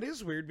weird. That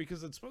is weird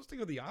because it's supposed to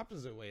go the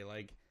opposite way.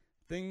 Like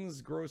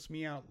things gross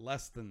me out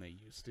less than they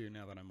used to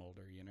now that I'm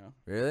older.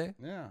 Really?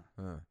 Yeah.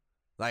 Huh.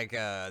 Like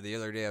the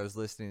other day, I was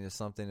listening to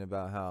something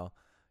about how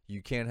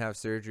you can't have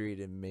surgery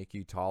to make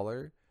you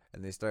taller,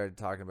 and they started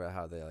talking about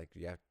how they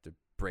you have to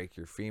break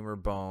your femur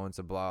bones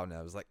and blah. And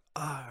I was like,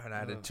 and I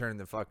had to turn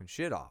the fucking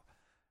shit off.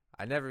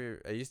 I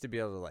used to be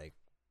able to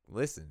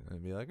listen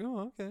and be like,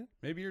 oh okay,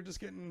 maybe you're just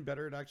getting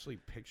better at actually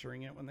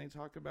picturing it when they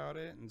talk about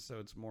it, and so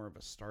it's more of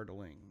a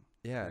startling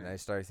thing. And I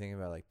started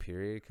thinking about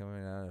period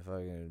coming out of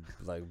fucking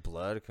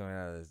blood coming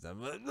out of this stuff.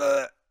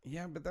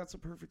 Yeah, but that's a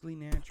perfectly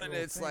natural and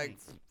it's thing.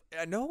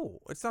 I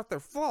know it's not their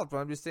fault, but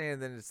I'm just saying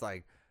then it's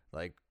like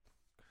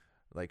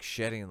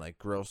shedding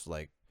gross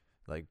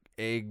like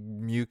egg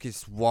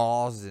mucus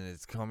walls, and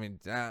it's coming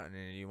down,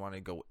 and you want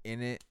to go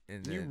in it.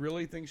 And You then,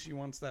 really think she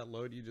wants that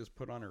load you just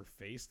put on her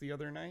face the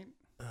other night?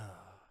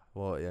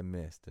 well, I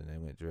missed, and I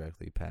went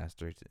directly past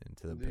her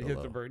into the Did you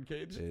pillow. hit the bird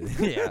cage?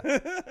 Yeah.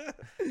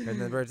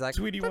 And the bird's like,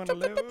 Sweetie, want a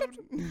load?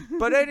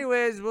 but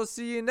anyways, we'll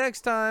see you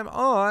next time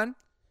on.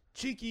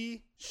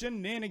 Cheeky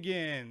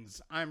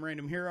Shenanigans. I'm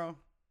Random Hero.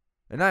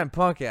 And I'm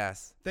Punk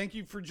Ass. Thank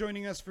you for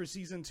joining us for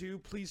Season 2.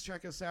 Please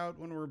check us out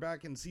when we're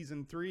back in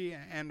Season 3.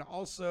 And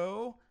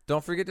also,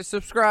 Don't forget to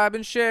subscribe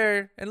and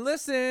share and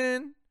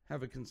listen.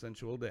 have a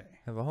consensual day.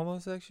 Have a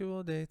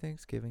homosexual day,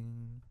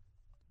 Thanksgiving.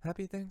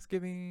 Happy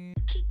Thanksgiving.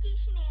 Cheeky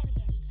Shenanigans.